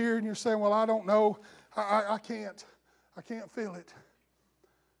be here and you're saying, well, I don't know. I can't feel it.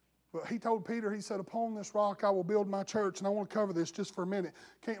 But he told Peter, he said, upon this rock I will build my church. And I want to cover this just for a minute.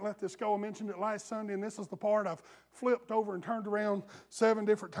 Can't let this go. I mentioned it last Sunday, and this is the part I've flipped over and turned around 7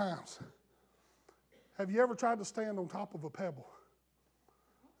 different times. Have you ever tried to stand on top of a pebble?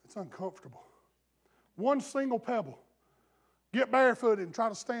 It's uncomfortable. One single pebble. Get barefooted and try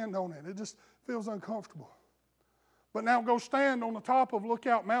to stand on it. It just feels uncomfortable. But now go stand on the top of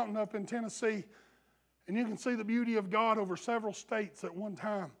Lookout Mountain up in Tennessee, and you can see the beauty of God over several states at one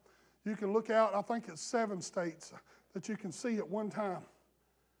time. You can look out, I think it's 7 states that you can see at one time.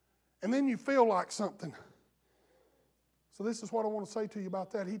 And then you feel like something. So this is what I want to say to you about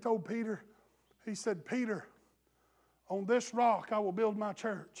that. He told Peter, he said, Peter, on this rock I will build my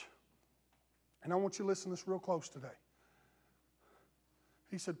church. And I want you to listen to this real close today.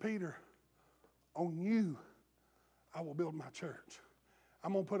 He said, Peter, on you I will build my church.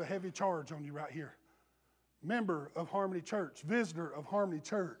 I'm going to put a heavy charge on you right here. Member of Harmony Church, visitor of Harmony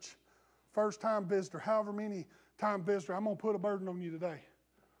Church, first-time visitor, however many time visitor, I'm going to put a burden on you today.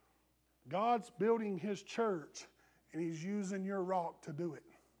 God's building His church, and He's using your rock to do it.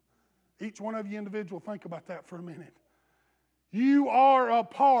 Each one of you individual, think about that for a minute. You are a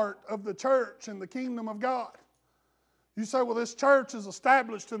part of the church and the kingdom of God. You say, well, this church is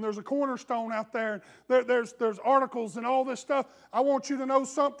established and there's a cornerstone out there. And there's articles and all this stuff. I want you to know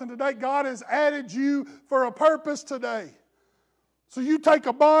something today. God has added you for a purpose today. So you take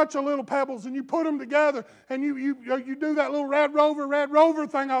a bunch of little pebbles and you put them together and you do that little Red Rover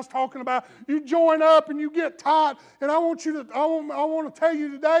thing I was talking about. You join up and you get tight. And I want to tell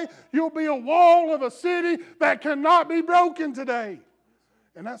you today, you'll be a wall of a city that cannot be broken today.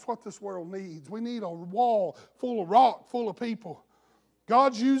 And that's what this world needs. We need a wall full of rock, full of people.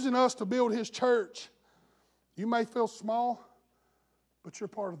 God's using us to build His church. You may feel small, but you're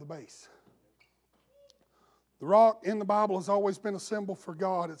part of the base. The rock in the Bible has always been a symbol for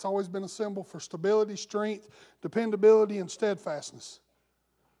God. It's always been a symbol for stability, strength, dependability, and steadfastness.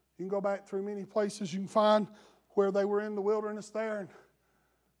 You can go back through many places. You can find where they were in the wilderness there, and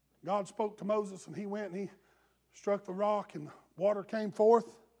God spoke to Moses, and he went and he struck the rock, and the water came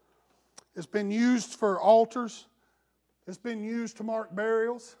forth. It's been used for altars. It's been used to mark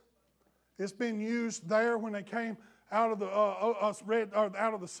burials. It's been used there when they came out of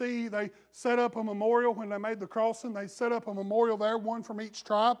the sea. They set up a memorial when they made the crossing. They set up a memorial there, one from each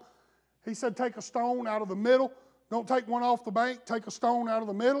tribe. He said, take a stone out of the middle. Don't take one off the bank. Take a stone out of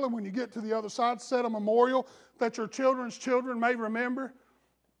the middle, and when you get to the other side, set a memorial that your children's children may remember.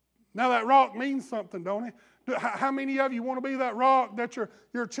 Now that rock means something, don't it? How many of you want to be that rock that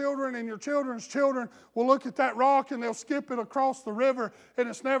your children and your children's children will look at that rock and they'll skip it across the river and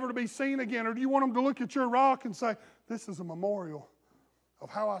it's never to be seen again? Or do you want them to look at your rock and say, this is a memorial of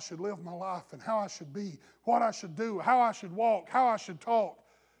how I should live my life and how I should be, what I should do, how I should walk, how I should talk,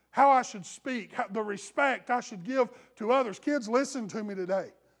 how I should speak, the respect I should give to others? Kids, listen to me today.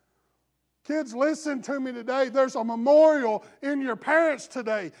 Kids, listen to me today. There's a memorial in your parents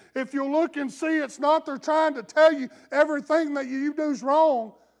today. If you look and see, it's not they're trying to tell you everything that you do is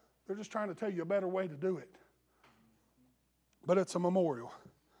wrong. They're just trying to tell you a better way to do it. But it's a memorial.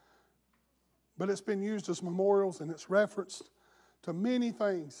 But it's been used as memorials, and it's referenced to many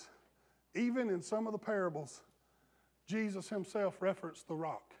things. Even in some of the parables, Jesus Himself referenced the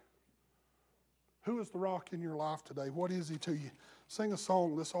rock. Who is the rock in your life today? What is He to you? Sing a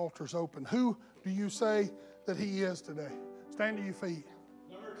song. This altar's open. Who do you say that He is today? Stand to your feet.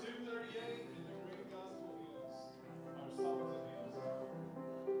 Number 238 in the Green Gospel Hymns. Our songs and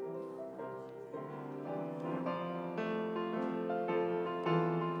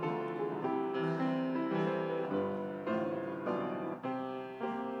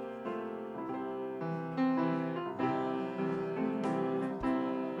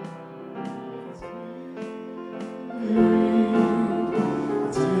Tell me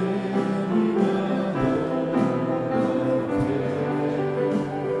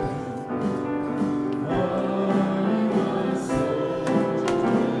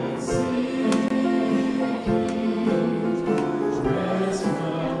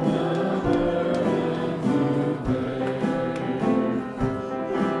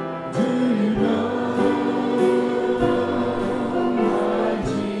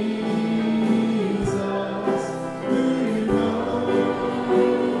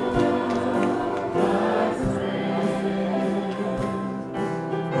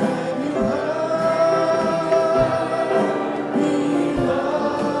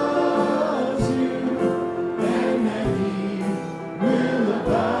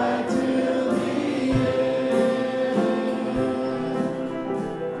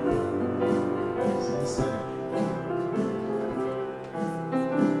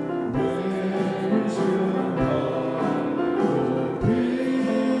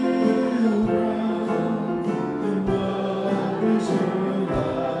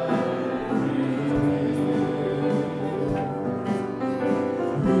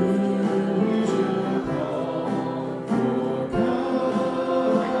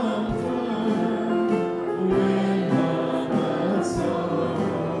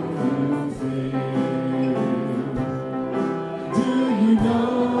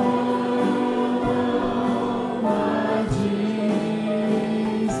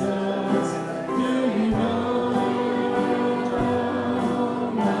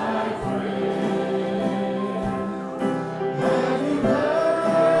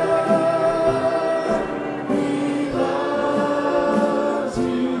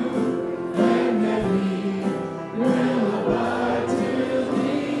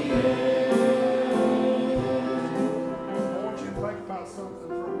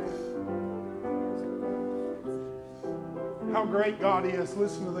great God is.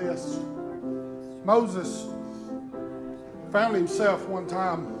 Listen to this. Moses found himself one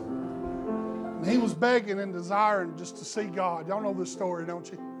time, and he was begging and desiring just to see God. Y'all know this story,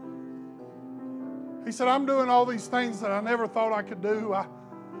 don't you? He said, I'm doing all these things that I never thought I could do. I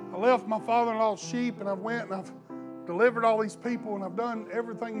left my father-in-law's sheep, and I've went and I've delivered all these people, and I've done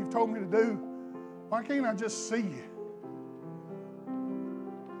everything you've told me to do. Why can't I just see you?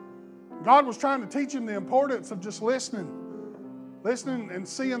 God was trying to teach him the importance of just listening and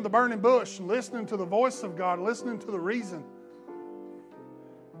seeing the burning bush, and listening to the voice of God, listening to the reason.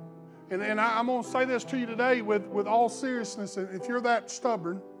 And I'm going to say this to you today with all seriousness. If you're that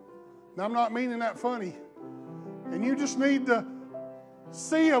stubborn, and I'm not meaning that funny, and you just need to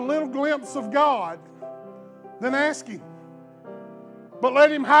see a little glimpse of God, then ask him. But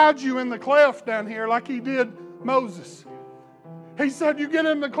let him hide you in the cleft down here like he did Moses. He said, you get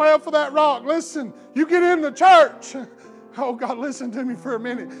in the cleft of that rock. Listen, you get in the church. Oh, God, listen to me for a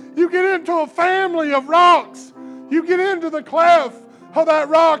minute. You get into a family of rocks. You get into the cleft of that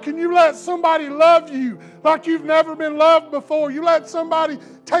rock, and you let somebody love you like you've never been loved before. You let somebody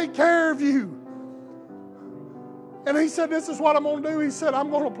take care of you. And he said, this is what I'm going to do. He said, I'm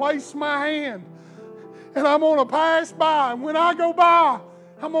going to place my hand, and I'm going to pass by. And when I go by,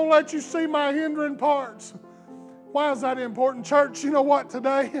 I'm going to let you see my hindering parts. Why is that important, church? You know what,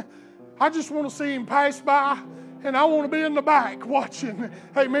 today? I just want to see him pass by, and I want to be in the back watching.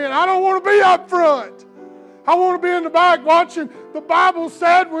 Amen. I don't want to be up front. I want to be in the back watching. The Bible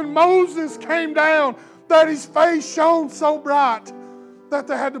said when Moses came down that his face shone so bright that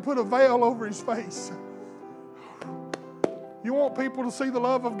they had to put a veil over his face. You want people to see the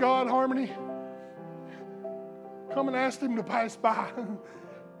love of God, Harmony? Come and ask him to pass by.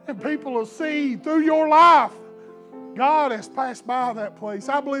 And people will see through your life God has passed by that place.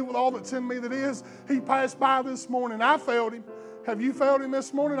 I believe with all that's in me that is, he passed by this morning. I felt him. Have you felt him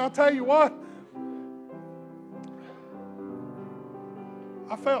this morning? I'll tell you what.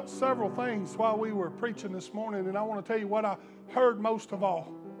 I felt several things while we were preaching this morning, and I want to tell you what I heard most of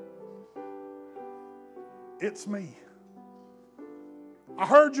all. It's me. I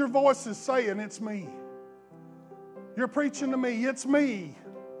heard your voices saying, it's me. You're preaching to me. It's me.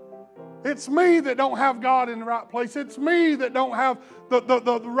 It's me that don't have God in the right place. It's me that don't have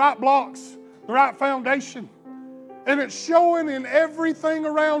the right blocks, the right foundation. And it's showing in everything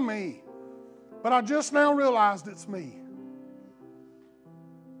around me. But I just now realized it's me.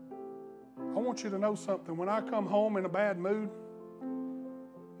 I want you to know something. When I come home in a bad mood,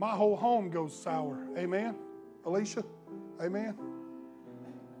 my whole home goes sour. Amen? Alicia? Amen?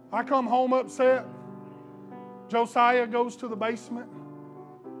 I come home upset. Josiah goes to the basement.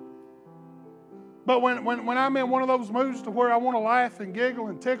 But when I'm in one of those moods to where I want to laugh and giggle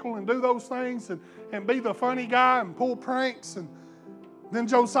and tickle and do those things and be the funny guy and pull pranks, and then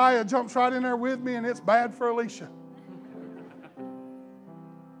Josiah jumps right in there with me, and it's bad for Alicia.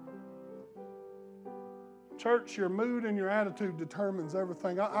 Church, your mood and your attitude determines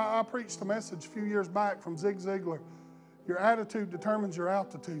everything. I preached a message a few years back from Zig Ziglar. Your attitude determines your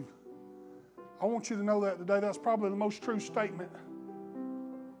altitude. I want you to know that today. That's probably the most true statement.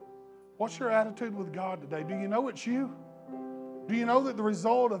 What's your attitude with God today? Do you know it's you? Do you know that the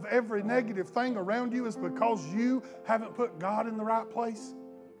result of every negative thing around you is because you haven't put God in the right place?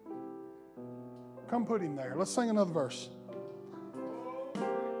 Come put him there. Let's sing another verse.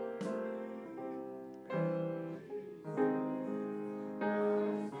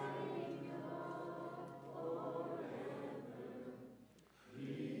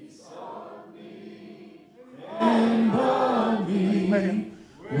 Amen.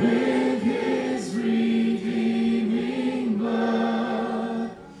 With his redeeming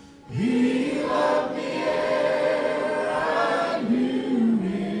blood, he loved me ere I knew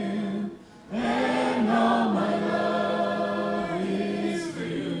him, and all my love is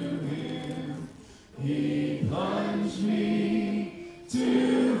due him. He plunged me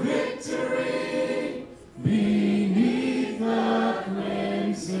to victory beneath the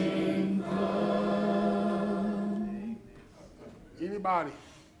crimson flood.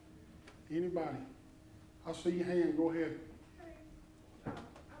 Anybody? I see your hand. Go ahead.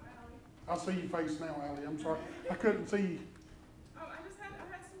 I see your face now, Allie. I'm sorry. I couldn't see you. I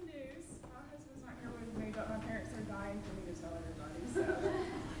had some news. My husband's not here with me, but my parents are dying for me to tell everybody. So,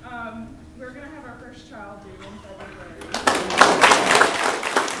 we're going to have our first child due in February.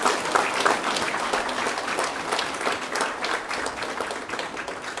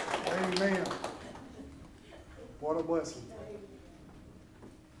 Amen. What a blessing.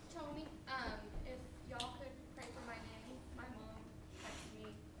 Tony, if y'all could pray for my nanny. My mom texted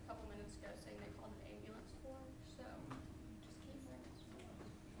me a couple minutes ago saying they called an ambulance for her, so just keep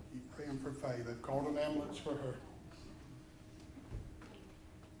for Faye. They've called an ambulance for her.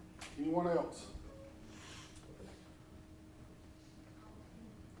 Anyone else?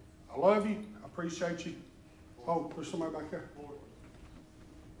 I love you. I appreciate you. Oh, there's somebody back there.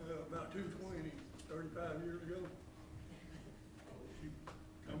 About 220, 35 years ago, she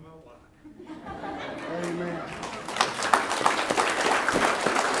come my life. Amen.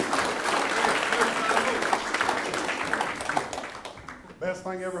 Best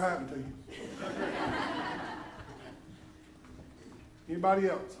thing ever happened to you. Anybody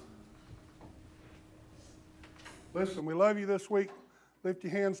else? Listen, we love you this week. Lift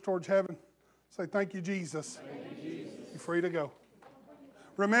your hands towards heaven. Say, thank you, Jesus. Thank you, Jesus. You're free to go.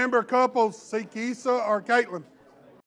 Remember, couples, seek Issa or Caitlin.